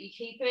lower that you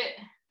keep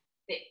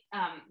it,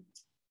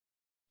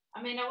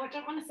 I mean, I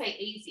don't want to say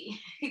easy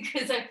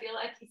because I feel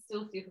like you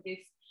still feel this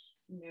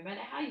no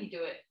matter how you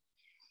do it.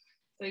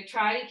 So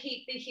try to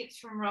keep the hips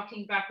from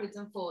rocking backwards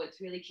and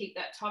forwards. Really keep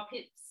that top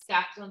hip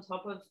stacked on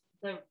top of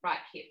the right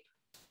hip.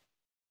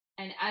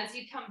 And as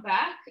you come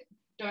back,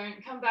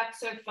 don't come back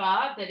so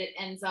far that it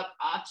ends up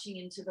arching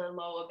into the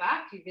lower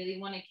back. You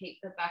really want to keep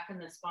the back and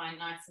the spine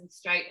nice and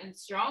straight and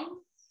strong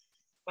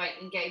by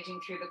engaging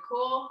through the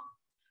core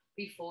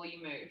before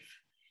you move.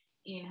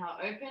 Inhale,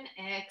 open,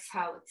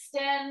 exhale,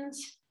 extend.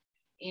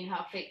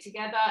 Inhale, feet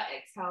together,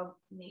 exhale,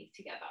 knees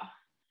together.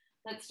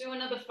 Let's do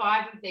another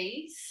 5 of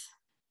these.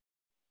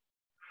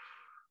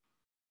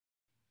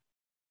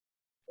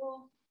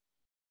 4.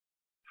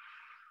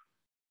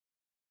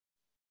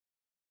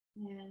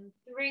 And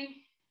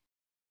 3.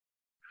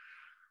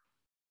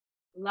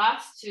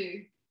 Last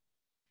 2.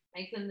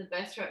 Make them the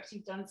best reps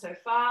you've done so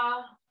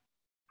far.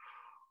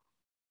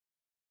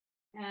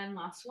 And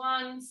last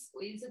 1,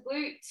 squeeze the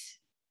glute,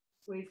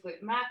 squeeze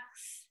glute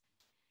max.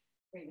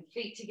 Bring the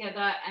feet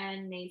together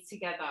and knees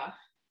together.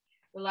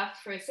 Relax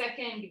for a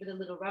second, give it a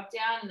little rub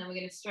down, and then we're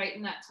going to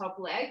straighten that top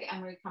leg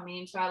and we're coming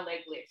into our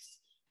leg lifts.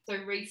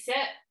 So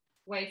reset,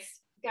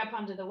 waist, gap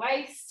under the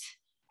waist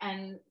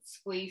and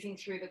squeezing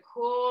through the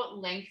core,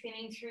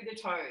 lengthening through the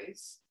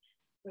toes.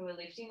 So we're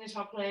lifting the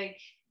top leg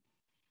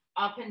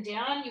up and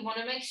down. You want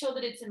to make sure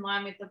that it's in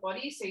line with the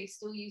body, so you're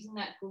still using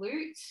that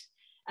glute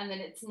and then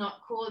it's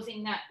not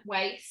causing that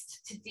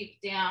waist to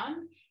dip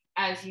down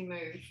as you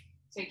move.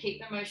 So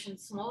keep the motion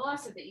smaller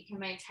so that you can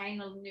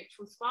maintain a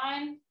neutral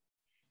spine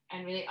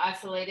and really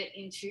isolate it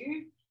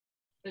into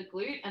the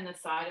glute and the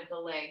side of the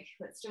leg.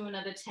 Let's do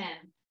another 10,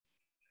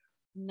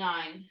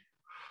 9,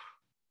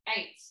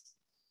 8,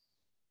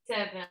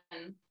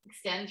 7,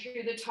 extend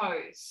through the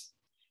toes.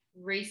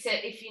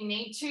 Reset if you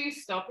need to,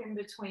 stop in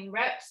between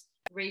reps.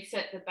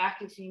 Reset the back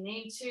if you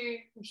need to.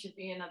 It should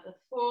be another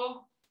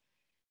 4,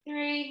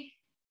 3,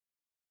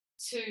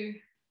 2,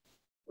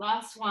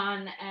 last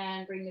 1,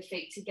 and bring the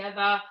feet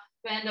together.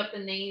 Bend up the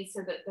knees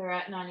so that they're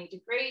at 90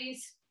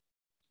 degrees.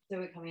 So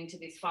we're coming to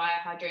this fire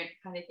hydrant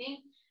kind of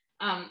thing.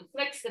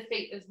 Flex the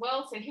feet as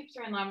well, so hips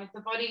are in line with the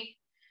body.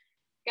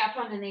 Gap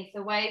underneath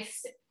the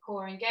waist,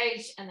 core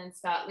engaged, and then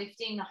start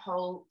lifting the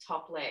whole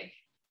top leg.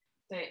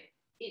 So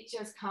it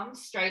just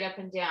comes straight up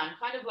and down,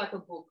 kind of like a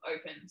book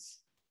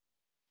opens.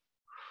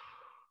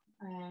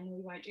 And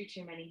we won't do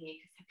too many here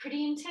because they're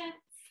pretty intense.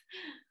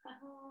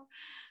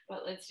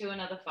 But let's do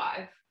another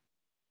 5.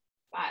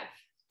 5.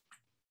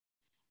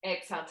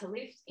 Exhale to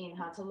lift,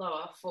 inhale to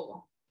lower,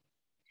 4.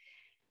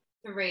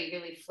 3,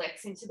 really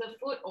flex into the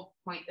foot or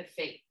point the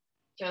feet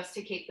just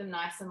to keep them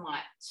nice and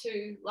light.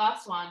 2,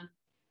 last 1,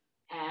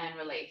 and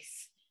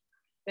release.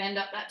 Bend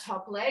up that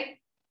top leg,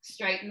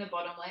 straighten the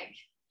bottom leg.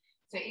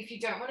 So if you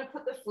don't want to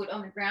put the foot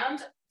on the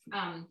ground,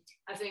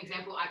 as an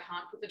example, I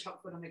can't put the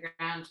top foot on the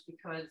ground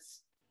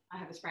because I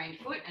have a sprained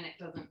foot and it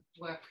doesn't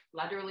work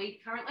laterally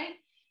currently.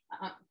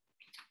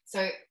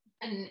 So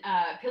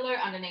a pillow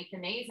underneath the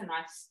knees, a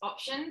nice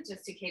option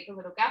just to keep a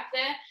little gap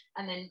there.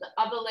 And then the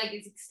other leg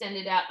is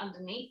extended out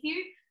underneath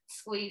you.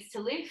 Squeeze to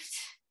lift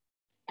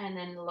and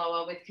then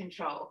lower with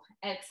control.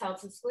 Exhale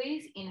to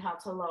squeeze, inhale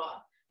to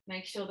lower.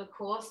 Make sure the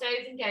core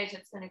stays engaged.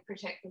 It's going to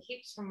protect the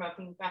hips from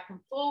rocking back and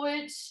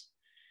forward.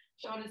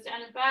 Shoulders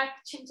down and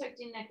back, chin tucked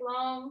in, neck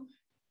long.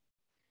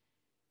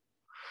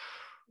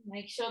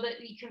 Make sure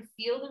that you can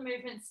feel the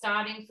movement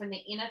starting from the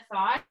inner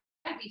thigh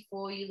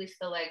before you lift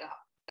the leg up.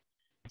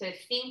 So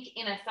think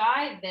inner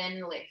thigh,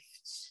 then lift.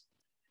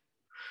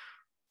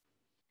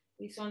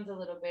 This one's a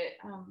little bit,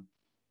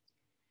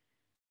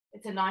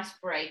 it's a nice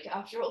break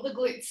after all the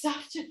glute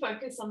stuff to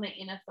focus on the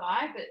inner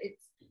thigh, but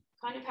it's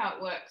kind of how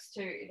it works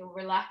too. It'll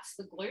relax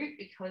the glute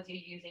because you're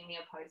using the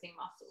opposing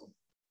muscle.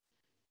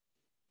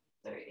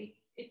 So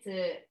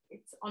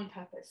it's on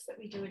purpose that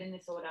we do it in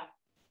this order.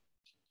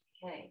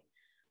 Okay,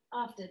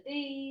 after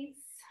these,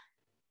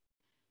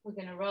 we're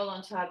going to roll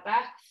onto our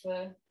back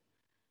for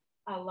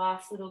our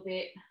last little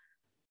bit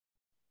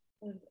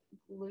of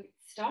glute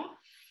stuff.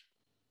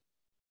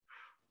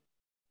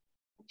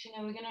 Actually,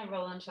 no, we're going to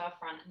roll onto our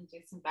front and do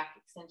some back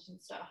extension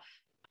stuff.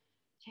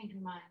 Change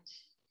your mind.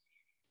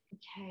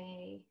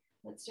 Okay,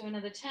 let's do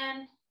another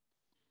 10,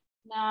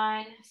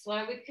 9,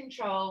 slow with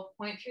control,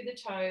 point through the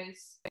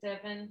toes,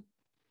 7,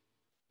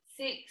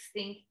 6,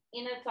 think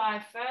inner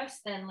thigh first,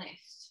 then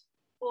lift,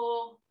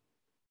 4,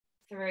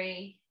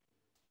 3,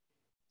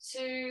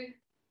 2,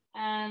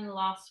 and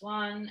last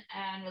 1,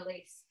 and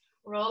release.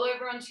 Roll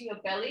over onto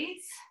your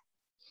bellies,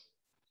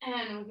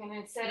 and we're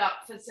going to set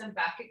up for some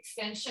back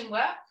extension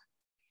work.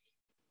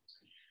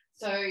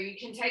 So you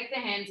can take the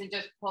hands and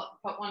just pop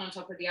one on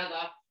top of the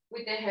other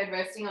with the head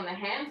resting on the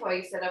hands while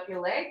you set up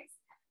your legs.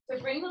 So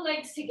bring the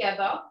legs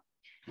together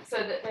so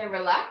that they're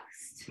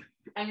relaxed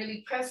and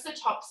really press the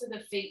tops of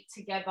the feet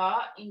together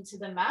into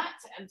the mat,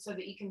 and so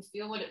that you can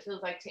feel what it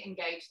feels like to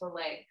engage the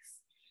legs.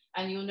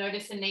 And you'll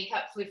notice the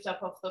kneecaps lift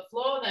up off the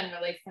floor, then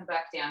release them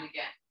back down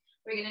again.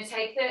 We're going to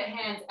take the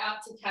hands out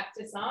to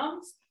cactus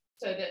arms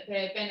so that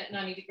they're bent at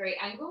 90-degree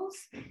angles.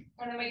 And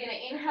then we're going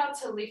to inhale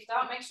to lift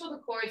up. Make sure the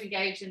core is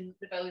engaged and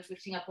the belly is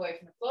lifting up away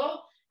from the floor.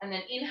 And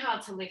then inhale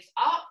to lift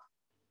up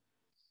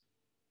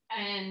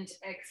and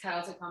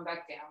exhale to come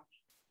back down.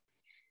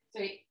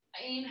 So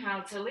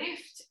inhale to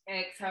lift,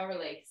 exhale,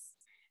 release.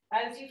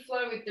 As you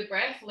flow with the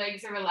breath,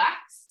 legs are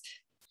relaxed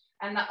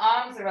and the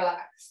arms are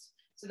relaxed.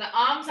 So the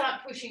arms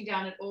aren't pushing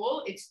down at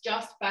all. It's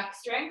just back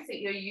strength that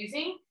you're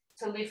using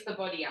to lift the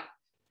body up.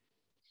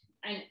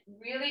 And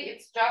really,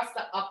 it's just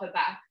the upper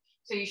back.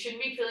 So you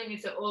shouldn't be feeling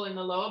this at all in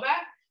the lower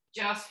back,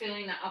 just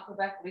feeling the upper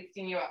back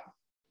lifting you up.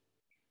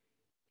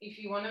 If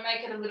you want to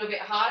make it a little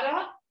bit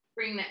harder,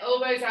 bring the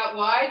elbows out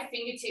wide,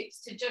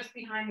 fingertips to just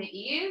behind the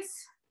ears,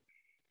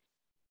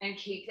 and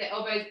keep the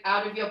elbows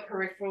out of your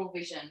peripheral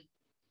vision.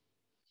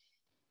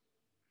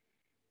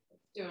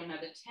 Let's do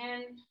another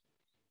 10.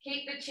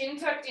 Keep the chin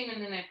tucked in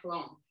and the neck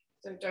long.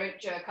 So don't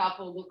jerk up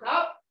or look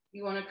up.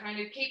 You want to kind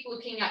of keep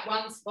looking at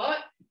one spot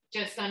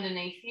just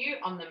underneath you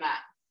on the mat.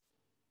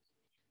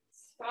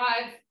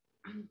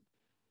 5,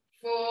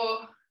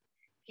 4,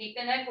 keep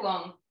the neck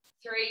long.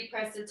 3,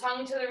 press the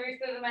tongue to the roof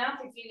of the mouth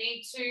if you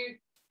need to.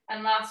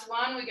 And last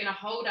one, we're going to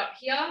hold up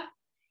here.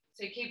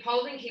 So keep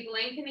holding, keep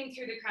lengthening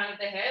through the crown of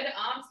the head.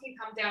 Arms can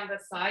come down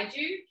beside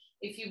you.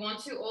 If you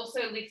want to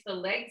also lift the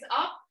legs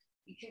up,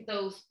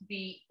 they'll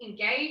be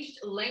engaged,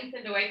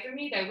 lengthened away from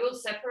you. They will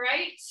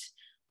separate.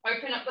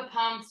 Open up the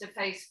palms to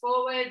face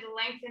forward,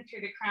 lengthen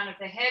through the crown of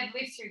the head,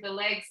 lift through the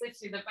legs, lift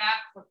through the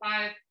back for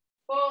 5,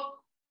 4,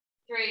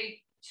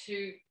 3,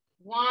 2,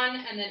 1,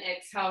 and then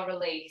exhale,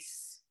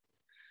 release.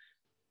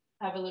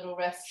 Have a little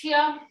rest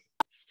here.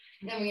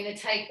 Then we're going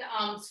to take the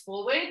arms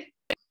forward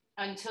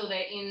until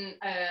they're in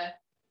a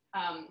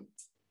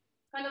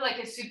kind of like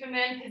a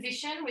Superman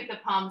position with the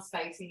palms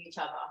facing each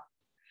other.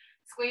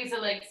 Squeeze the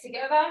legs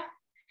together,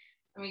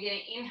 and we're going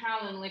to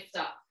inhale and lift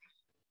up.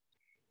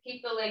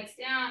 Keep the legs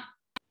down,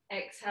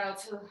 exhale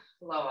to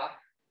lower.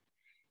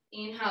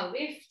 Inhale,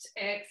 lift,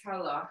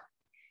 exhale, lower.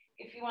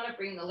 If you want to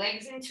bring the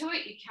legs into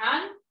it, you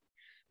can,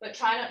 but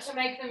try not to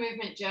make the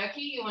movement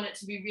jerky. You want it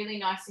to be really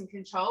nice and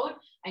controlled,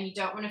 and you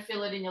don't want to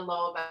feel it in your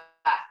lower back.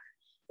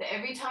 So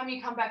every time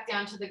you come back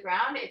down to the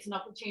ground, it's an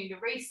opportunity to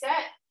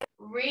reset,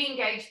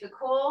 re-engage the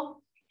core,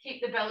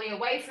 keep the belly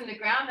away from the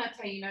ground. That's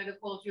how you know the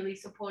core is really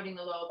supporting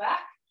the lower back.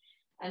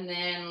 And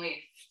then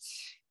lift.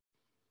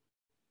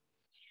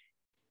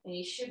 And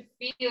you should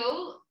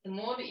feel, the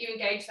more that you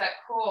engage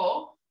that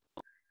core,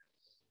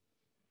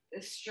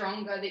 the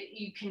stronger that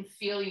you can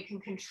feel, you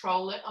can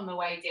control it on the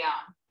way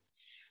down.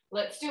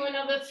 Let's do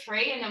another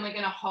 3, and then we're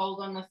going to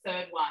hold on the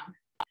third one.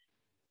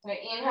 So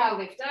inhale,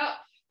 lift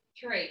up,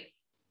 3.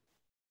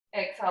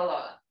 Exhale,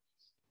 lower.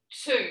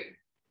 2.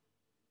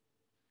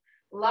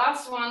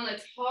 Last one,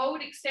 let's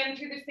hold, extend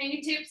through the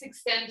fingertips,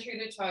 extend through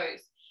the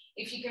toes.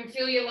 If you can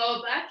feel your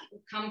lower back,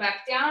 come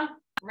back down,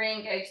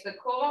 re-engage the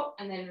core,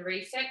 and then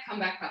reset, come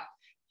back up.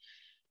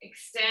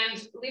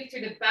 Extend, lift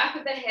through the back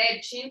of the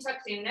head, chin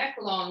tucked in, neck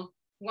long.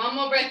 One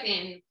more breath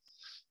in,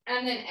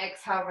 and then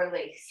exhale,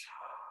 release.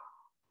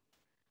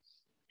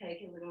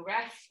 Take a little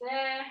rest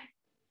there.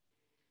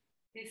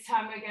 This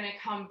time we're going to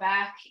come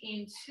back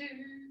into,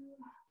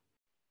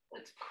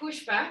 let's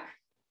push back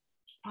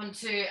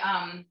onto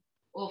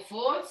all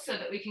fours so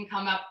that we can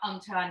come up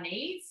onto our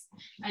knees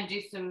and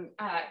do some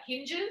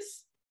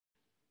hinges.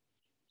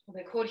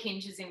 They're called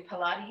hinges in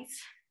Pilates,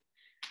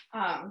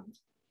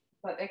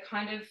 but they're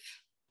kind of,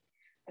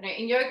 I know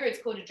in yoga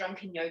it's called a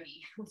drunken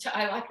yogi, which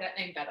I like that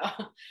name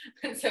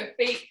better. So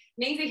feet,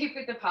 knees are hip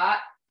width apart,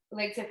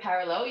 legs are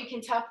parallel. You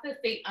can tuck the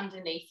feet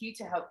underneath you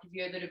to help give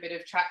you a little bit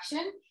of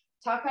traction.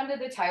 Tuck under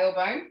the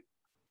tailbone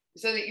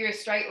so that you're a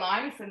straight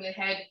line from the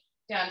head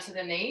down to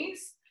the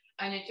knees,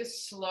 and you're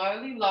just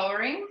slowly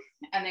lowering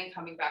and then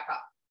coming back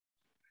up.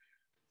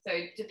 So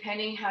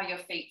depending how your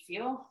feet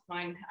feel,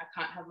 mine, I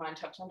can't have mine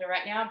tucked under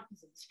right now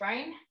because of the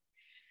sprain,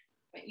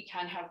 but you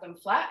can have them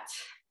flat.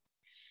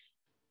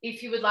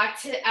 If you would like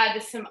to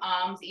add some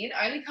arms in,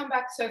 only come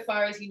back so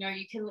far as you know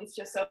you can lift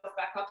yourself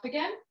back up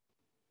again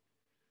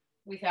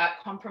without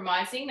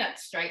compromising that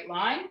straight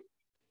line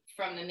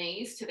from the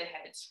knees to the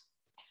head.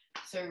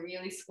 So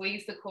really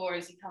squeeze the core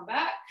as you come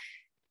back.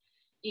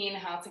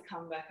 Inhale to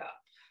come back up.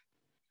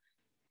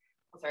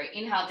 Sorry,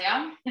 inhale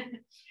down,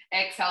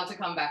 exhale to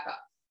come back up.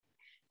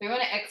 We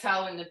want to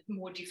exhale in the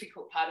more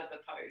difficult part of the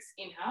pose.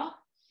 Inhale,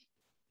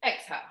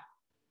 exhale.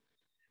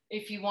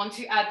 If you want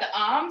to add the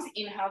arms,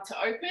 inhale to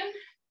open,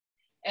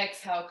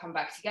 exhale, come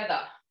back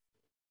together.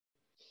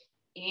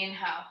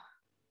 Inhale,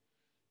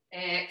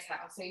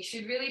 exhale. So you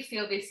should really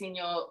feel this in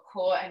your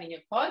core and in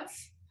your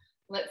quads.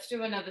 Let's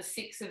do another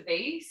 6 of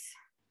these.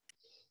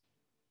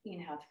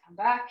 Inhale to come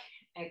back,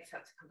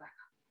 exhale to come back up.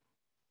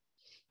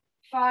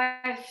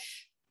 5,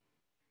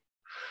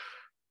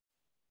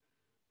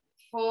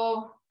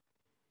 4,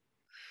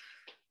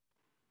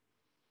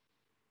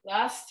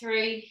 last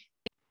 3,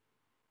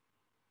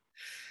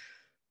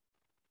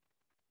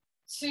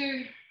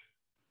 2,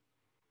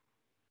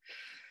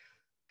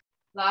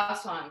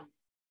 last one,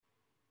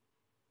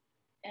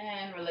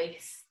 and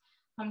release.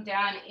 Come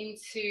down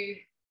into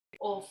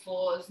all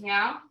fours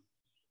now.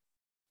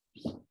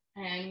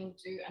 And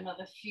do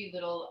another few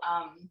little,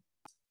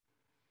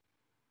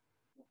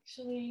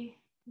 actually,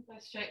 go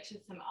straight to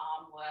some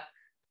arm work.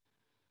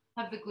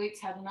 Have the glutes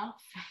had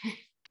enough?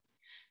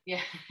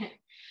 Yeah,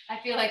 I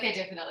feel like they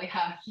definitely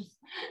have.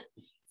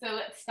 So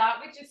let's start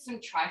with just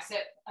some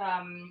tricep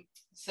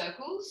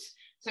circles.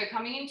 So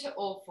coming into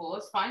all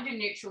fours, find your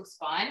neutral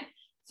spine.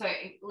 So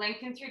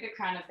lengthen through the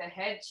crown of the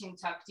head, chin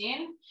tucked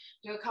in.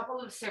 Do a couple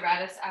of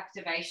serratus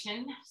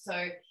activation.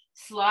 So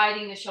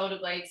sliding the shoulder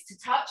blades to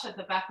touch at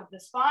the back of the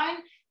spine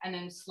and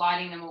then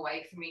sliding them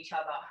away from each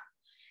other.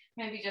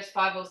 Maybe just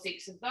 5 or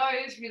 6 of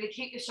those. Really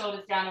keep the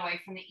shoulders down away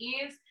from the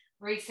ears.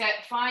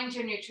 Reset, find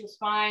your neutral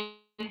spine.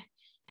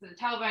 So the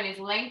tailbone is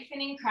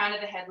lengthening, crown of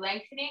the head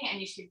lengthening,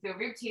 and you should feel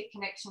rib to hip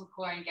connection,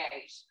 core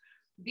engaged.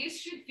 This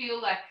should feel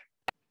like,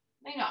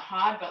 maybe not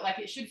hard, but like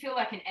it should feel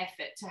like an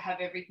effort to have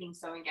everything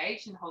so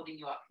engaged and holding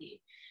you up here.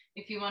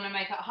 If you want to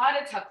make it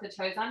harder, tuck the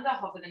toes under,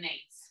 hover the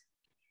knees.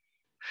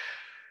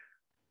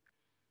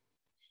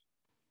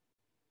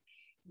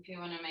 If you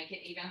want to make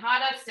it even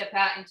harder, step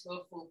out into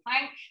a full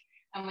plank,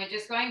 and we're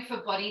just going for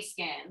body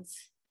scans.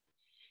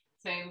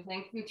 So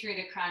lengthen through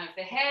the crown of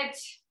the head,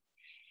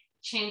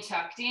 chin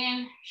tucked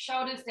in,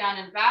 shoulders down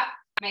and back,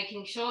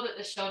 making sure that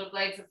the shoulder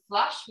blades are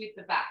flush with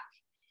the back.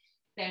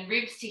 Then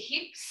ribs to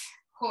hips,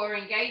 core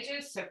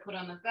engages, so put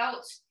on the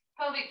belt,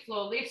 pelvic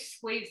floor lifts,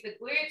 squeeze the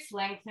glutes,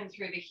 lengthen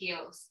through the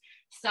heels.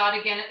 Start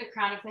again at the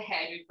crown of the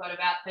head. We've got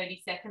about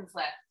 30 seconds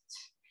left.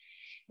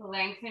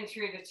 Lengthen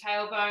through the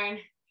tailbone,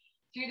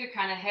 through the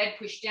crown of the head,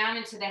 push down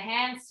into the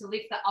hands to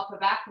lift the upper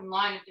back in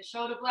line with the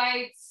shoulder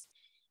blades.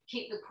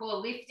 Keep the core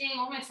lifting,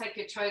 almost like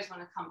your toes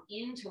want to come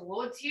in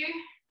towards you.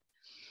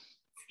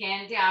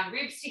 Scan down,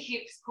 ribs to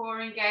hips, core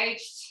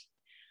engaged.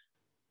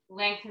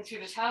 Lengthen through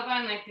the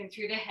tailbone, lengthen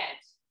through the head.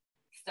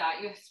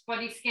 Start your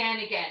body scan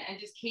again and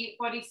just keep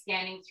body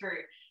scanning through.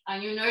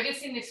 And you'll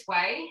notice in this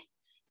way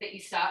that you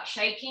start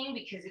shaking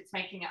because it's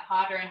making it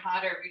harder and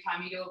harder every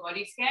time you do a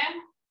body scan.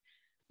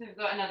 So we've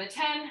got another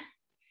 10,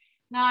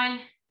 9,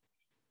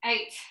 8,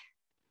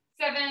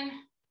 7,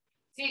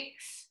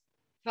 6,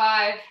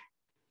 5,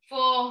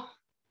 4,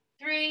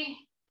 3,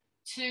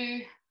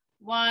 2,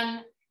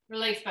 1.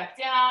 Release back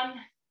down.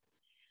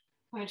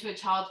 Go into a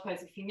child's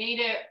pose if you need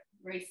it.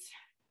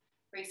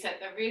 Reset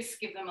the wrists,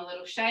 give them a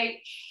little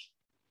shake.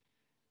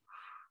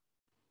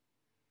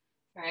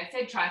 Sorry, I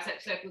said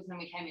tricep circles and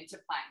we came into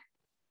plank.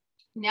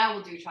 Now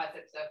we'll do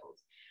tricep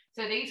circles.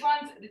 So these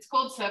ones, it's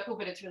called circle,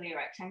 but it's really a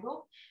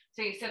rectangle.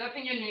 So you set up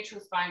in your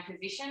neutral spine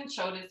position,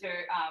 shoulders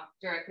are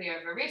directly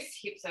over wrists,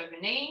 hips over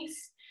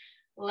knees.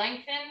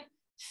 Lengthen,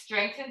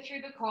 strengthen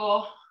through the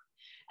core.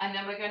 And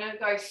then we're going to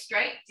go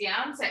straight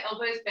down. So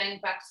elbows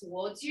bend back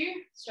towards you,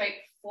 straight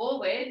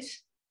forward,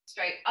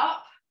 straight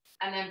up,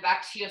 and then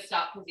back to your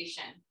start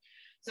position.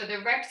 So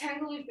the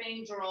rectangle is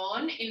being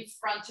drawn in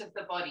front of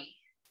the body.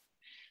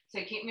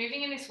 So keep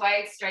moving in this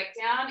way, straight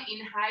down,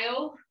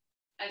 inhale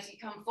as you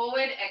come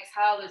forward,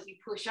 exhale as you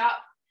push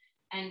up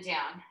and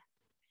down.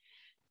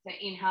 So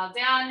inhale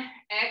down,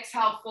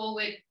 exhale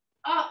forward,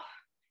 up,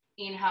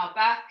 inhale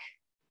back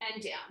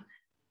and down.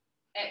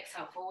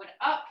 Exhale forward,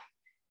 up,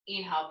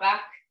 inhale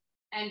back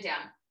and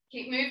down.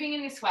 Keep moving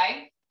in this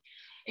way.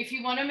 If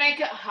you want to make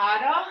it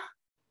harder,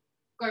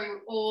 go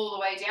all the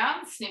way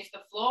down, sniff the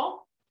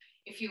floor.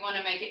 If you want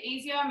to make it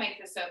easier, make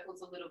the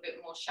circles a little bit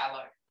more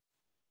shallow.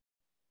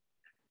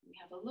 Let me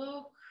have a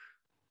look.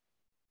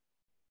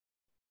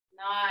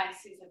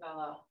 Nice,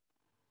 Isabella.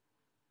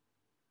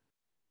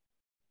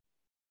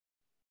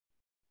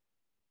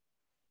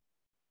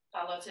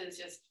 Charlotte's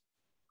just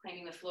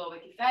cleaning the floor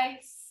with your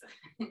face.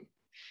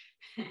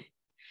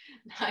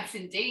 Nice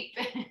and deep.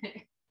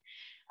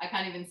 I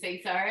can't even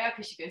see Saria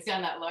because she goes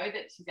down that low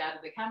that she's out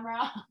of the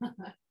camera.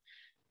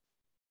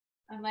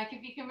 I'm like,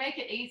 if you can make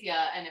it easier,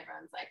 and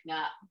everyone's like,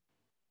 nah,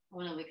 I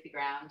want to lick the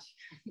ground.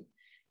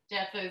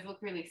 Jeff, those look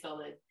really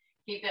solid.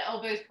 Keep the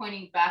elbows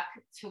pointing back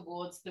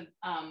towards the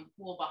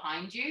wall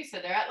behind you. So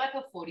they're at like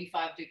a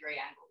 45-degree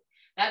angle.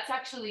 That's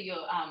actually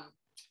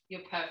your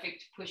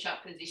perfect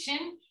push-up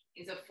position,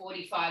 is a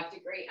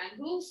 45-degree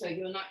angle. So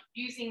you're not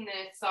using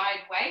the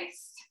side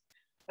waist,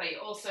 but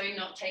you're also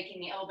not taking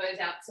the elbows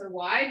out so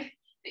wide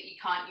that you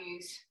can't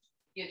use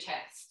your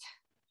chest.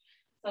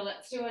 So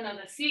let's do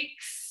another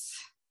 6,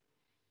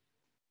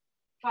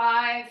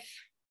 5,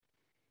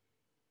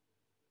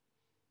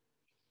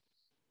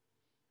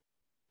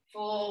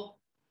 4,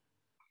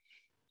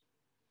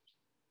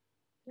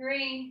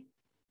 3,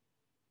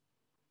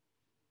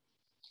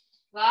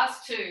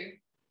 last 2,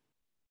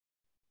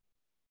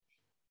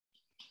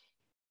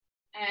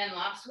 and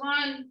last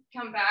 1.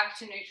 Come back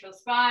to neutral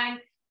spine,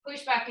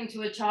 push back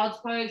into a child's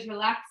pose,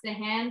 relax the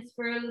hands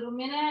for a little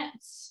minute,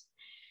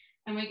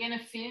 and we're going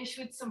to finish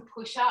with some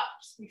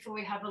push-ups before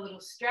we have a little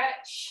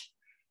stretch.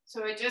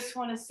 So I just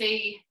want to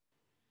see,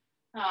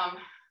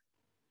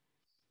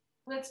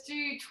 let's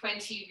do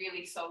 20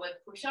 really solid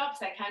push-ups.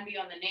 They can be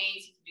on the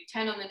knees. You can do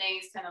 10 on the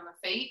knees, 10 on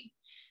the feet,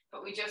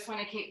 but we just want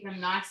to keep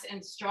them nice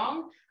and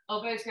strong.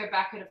 Elbows go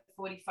back at a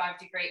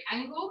 45-degree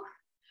angle,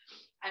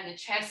 and the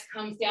chest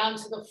comes down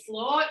to the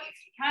floor. If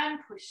you can,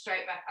 push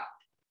straight back up.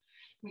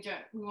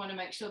 We want to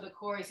make sure the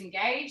core is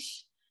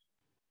engaged.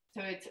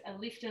 So it's a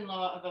lift and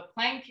lower of a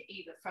plank,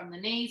 either from the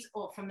knees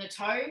or from the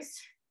toes.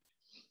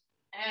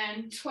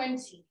 And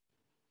 20.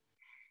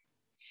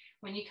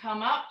 When you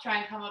come up, try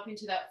and come up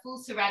into that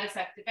full serratus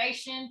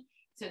activation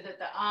so that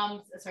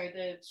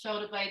the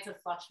shoulder blades are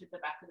flush with the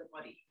back of the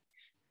body.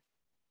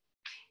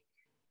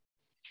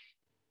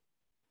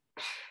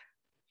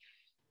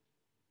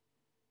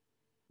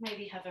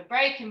 Maybe have a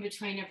break in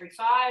between every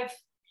 5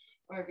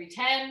 or every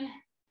 10.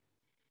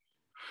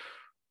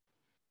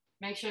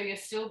 Make sure you're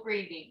still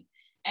breathing.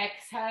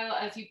 Exhale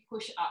as you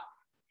push up.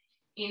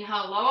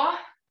 Inhale, lower.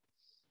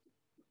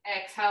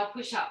 Exhale,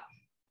 push up.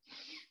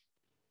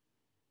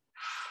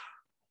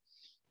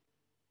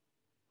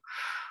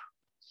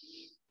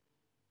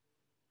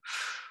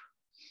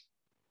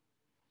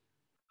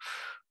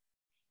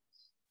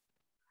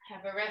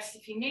 Have a rest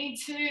if you need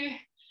to,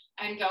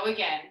 and go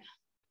again.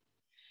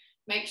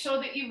 Make sure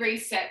that you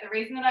reset. The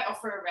reason that I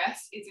offer a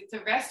rest is it's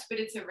a rest, but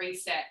it's a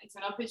reset. It's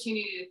an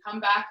opportunity to come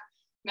back,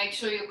 make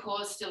sure your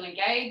core is still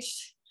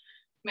engaged,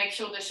 make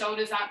sure the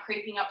shoulders aren't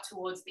creeping up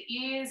towards the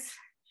ears,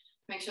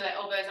 make sure the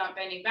elbows aren't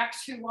bending back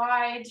too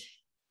wide.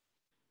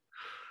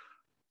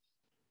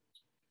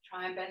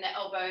 Try and bend the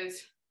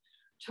elbows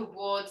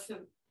towards the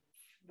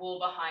wall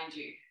behind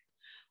you.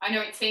 I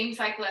know it seems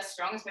like less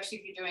strong, especially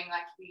if you're doing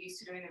like you're used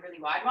to doing the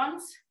really wide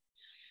ones,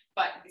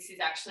 but this is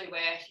actually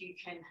where you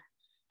can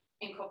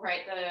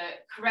incorporate the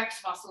correct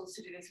muscles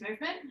to do this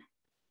movement.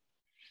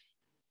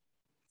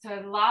 So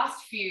the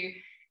last few.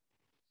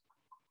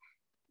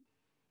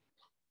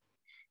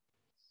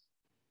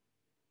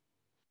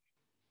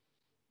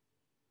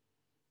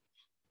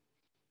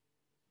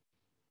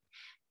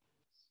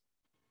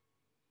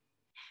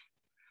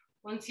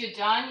 Once you're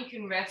done, you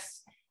can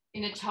rest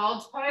in a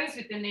child's pose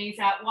with the knees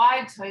out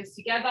wide, toes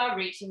together,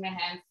 reaching the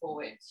hands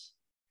forward.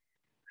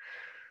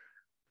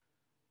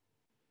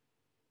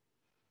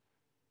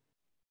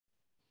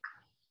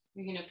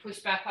 We're going to push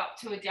back up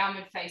to a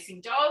downward facing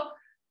dog.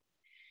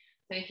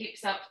 So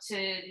hips up to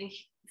the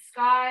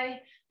sky,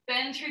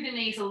 bend through the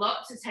knees a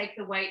lot to take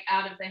the weight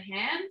out of the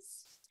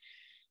hands.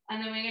 And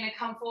then we're going to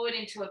come forward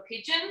into a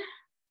pigeon.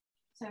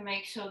 So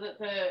make sure that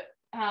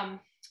the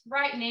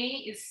right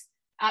knee is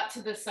out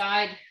to the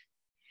side.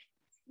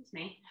 Excuse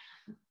me.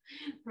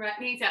 Right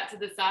knee's out to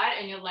the side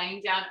and you're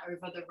laying down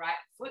over the right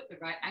foot, the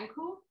right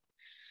ankle.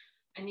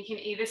 And you can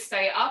either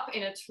stay up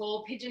in a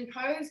tall pigeon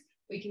pose,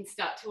 or you can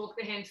start to walk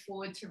the hands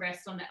forward to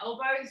rest on the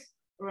elbows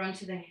or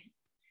onto the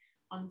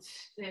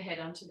head,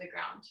 onto the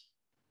ground.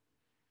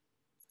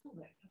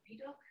 Hello, puppy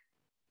dog.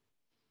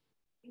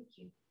 Thank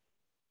you.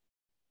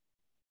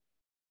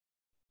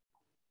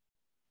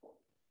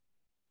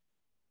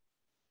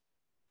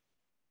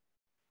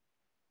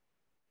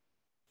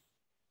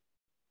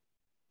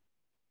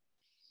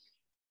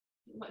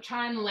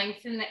 Try and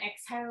lengthen the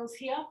exhales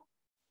here.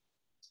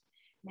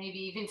 Maybe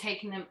even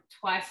taking them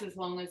twice as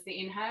long as the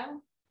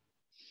inhale.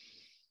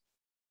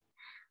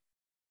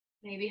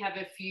 Maybe have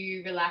a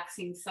few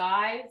relaxing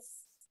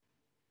sighs.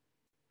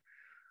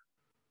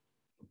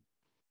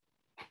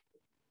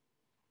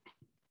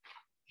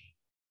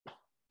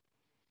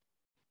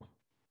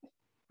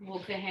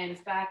 Walk the hands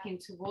back in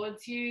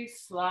towards you.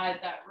 Slide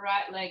that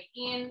right leg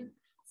in.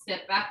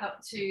 Step back up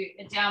to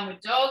a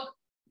downward dog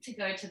to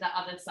go to the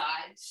other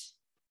side.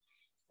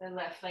 The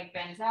left leg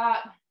bends out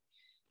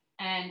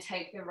and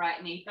take the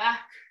right knee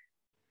back.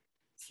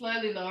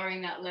 Slowly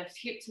lowering that left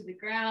hip to the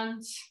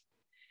ground.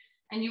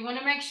 And you want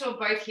to make sure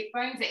both hip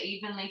bones are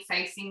evenly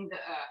facing the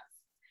earth.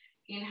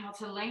 Inhale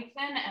to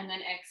lengthen and then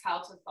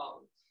exhale to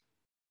fold.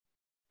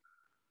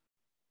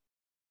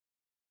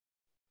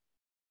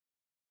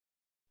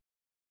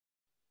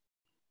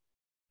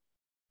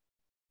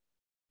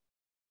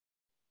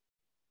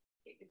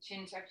 Keep the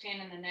chin tucked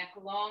in and the neck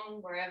long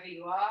wherever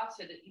you are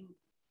so that you're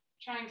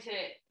trying to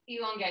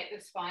elongate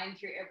the spine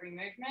through every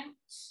movement.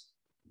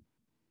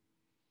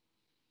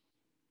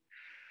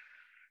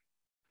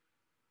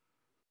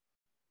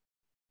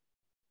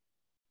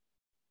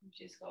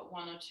 We've just got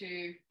 1 or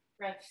 2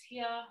 breaths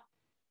here.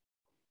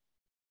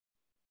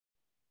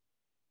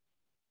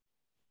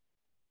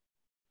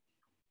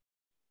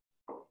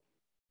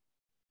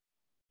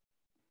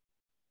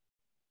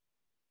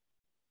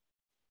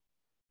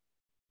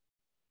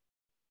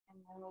 And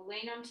then we'll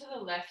lean onto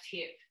the left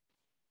hip,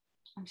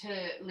 onto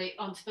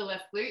the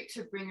left glute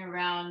to bring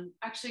around,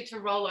 actually to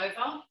roll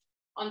over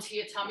onto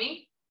your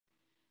tummy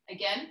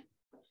again.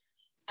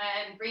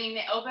 And bringing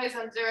the elbows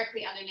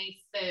directly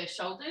underneath the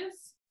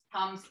shoulders,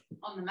 palms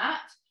on the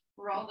mat,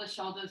 roll the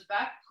shoulders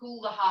back,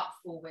 pull the heart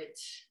forward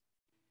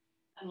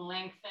and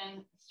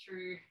lengthen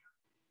through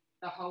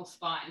the whole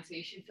spine. So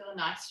you should feel a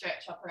nice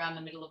stretch up around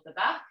the middle of the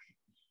back.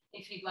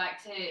 If you'd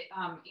like to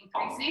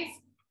increase this,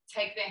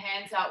 take the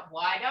hands out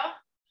wider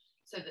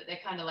so that they're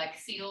kind of like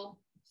seal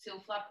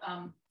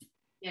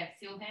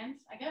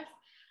hands, I guess.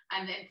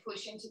 And then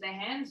push into the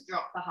hands,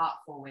 drop the heart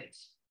forward.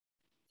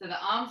 So the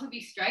arms will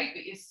be straight,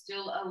 but you're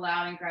still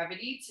allowing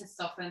gravity to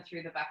soften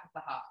through the back of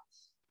the heart.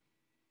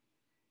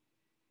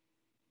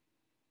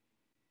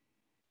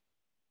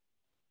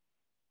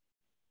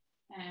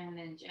 And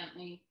then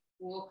gently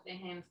walk the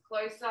hands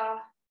closer.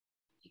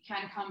 You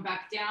can come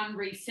back down,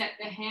 reset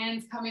the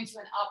hands, come into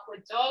an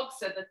upward dog.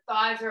 So the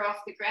thighs are off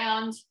the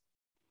ground,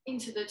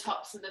 into the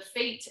tops of the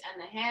feet, and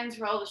the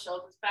hands roll the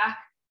shoulders back,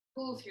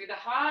 pull through the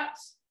heart,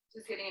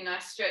 just getting a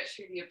nice stretch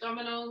through the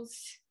abdominals.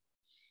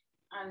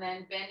 And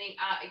then bending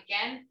out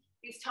again.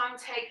 This time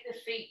take the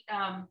feet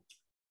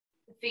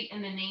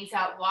and the knees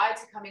out wide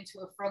to come into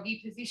a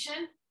froggy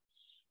position.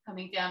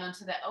 Coming down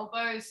onto the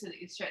elbows so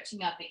that you're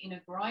stretching out the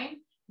inner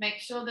groin. Make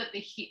sure that the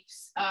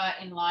hips are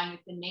in line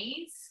with the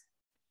knees.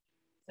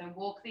 So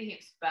walk the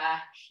hips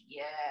back.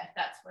 Yeah,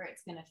 that's where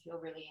it's going to feel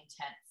really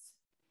intense.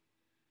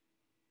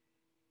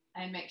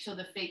 And make sure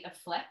the feet are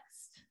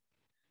flexed.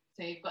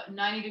 So you've got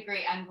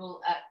 90-degree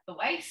angle at the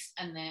waist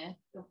and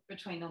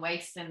between the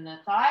waist and the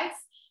thighs.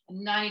 A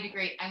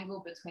 90-degree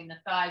angle between the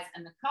thighs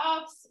and the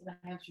calves, the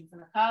hamstrings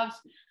and the calves,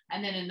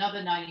 and then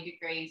another 90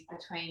 degrees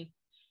between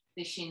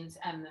the shins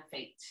and the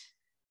feet.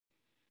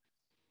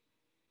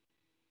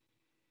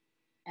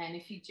 And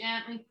if you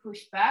gently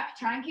push back,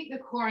 try and keep the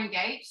core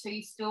engaged. So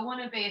you still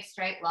want to be a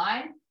straight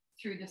line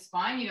through the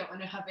spine. You don't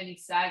want to have any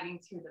sagging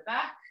through the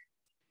back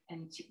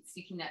and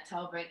sticking that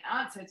tailbone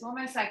out. So it's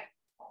almost like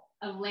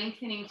a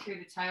lengthening through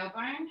the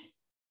tailbone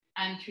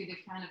and through the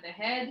crown of the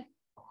head.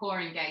 Core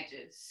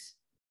engages.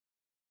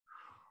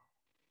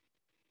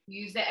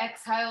 Use the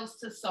exhales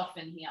to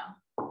soften here.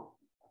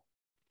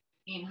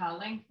 Inhale,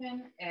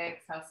 lengthen.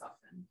 Exhale,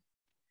 soften.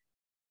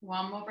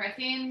 One more breath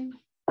in.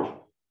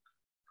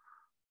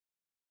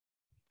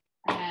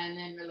 And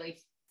then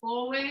release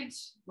forward.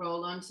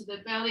 Roll onto the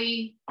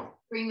belly.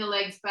 Bring the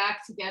legs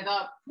back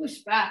together. Push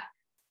back.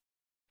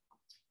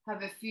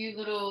 Have a few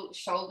little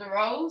shoulder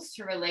rolls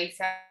to release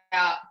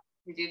out.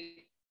 We did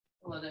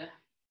a lot of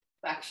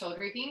back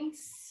shoulder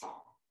things.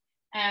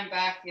 And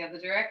back the other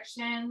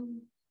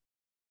direction.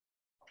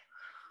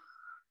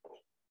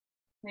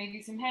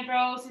 Maybe some head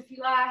rolls if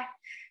you like.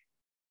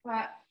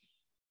 But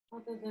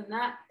other than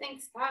that,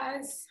 thanks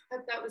guys.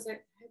 Hope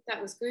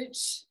that was good.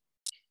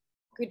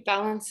 Good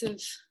balance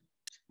of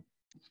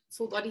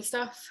full body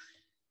stuff.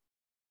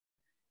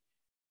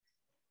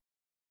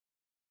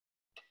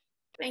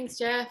 Thanks,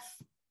 Jeff.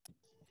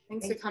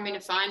 Thanks for coming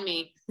to find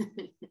me.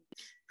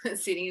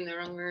 Sitting in the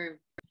wrong room.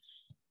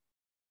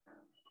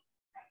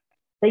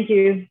 Thank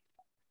you.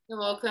 You're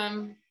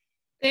welcome.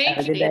 Have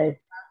a good day.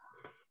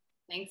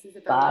 Thanks,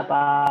 Isabella.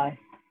 Bye-bye.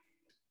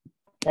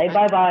 Say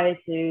bye-bye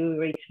to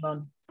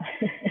Richmond.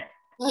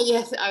 Oh,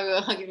 yes, I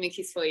will. I'll give him a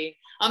kiss for you.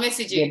 I'll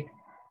message you. Good.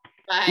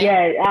 Bye.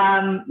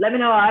 Yeah, let me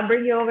know. I'll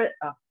bring you over.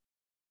 Oh.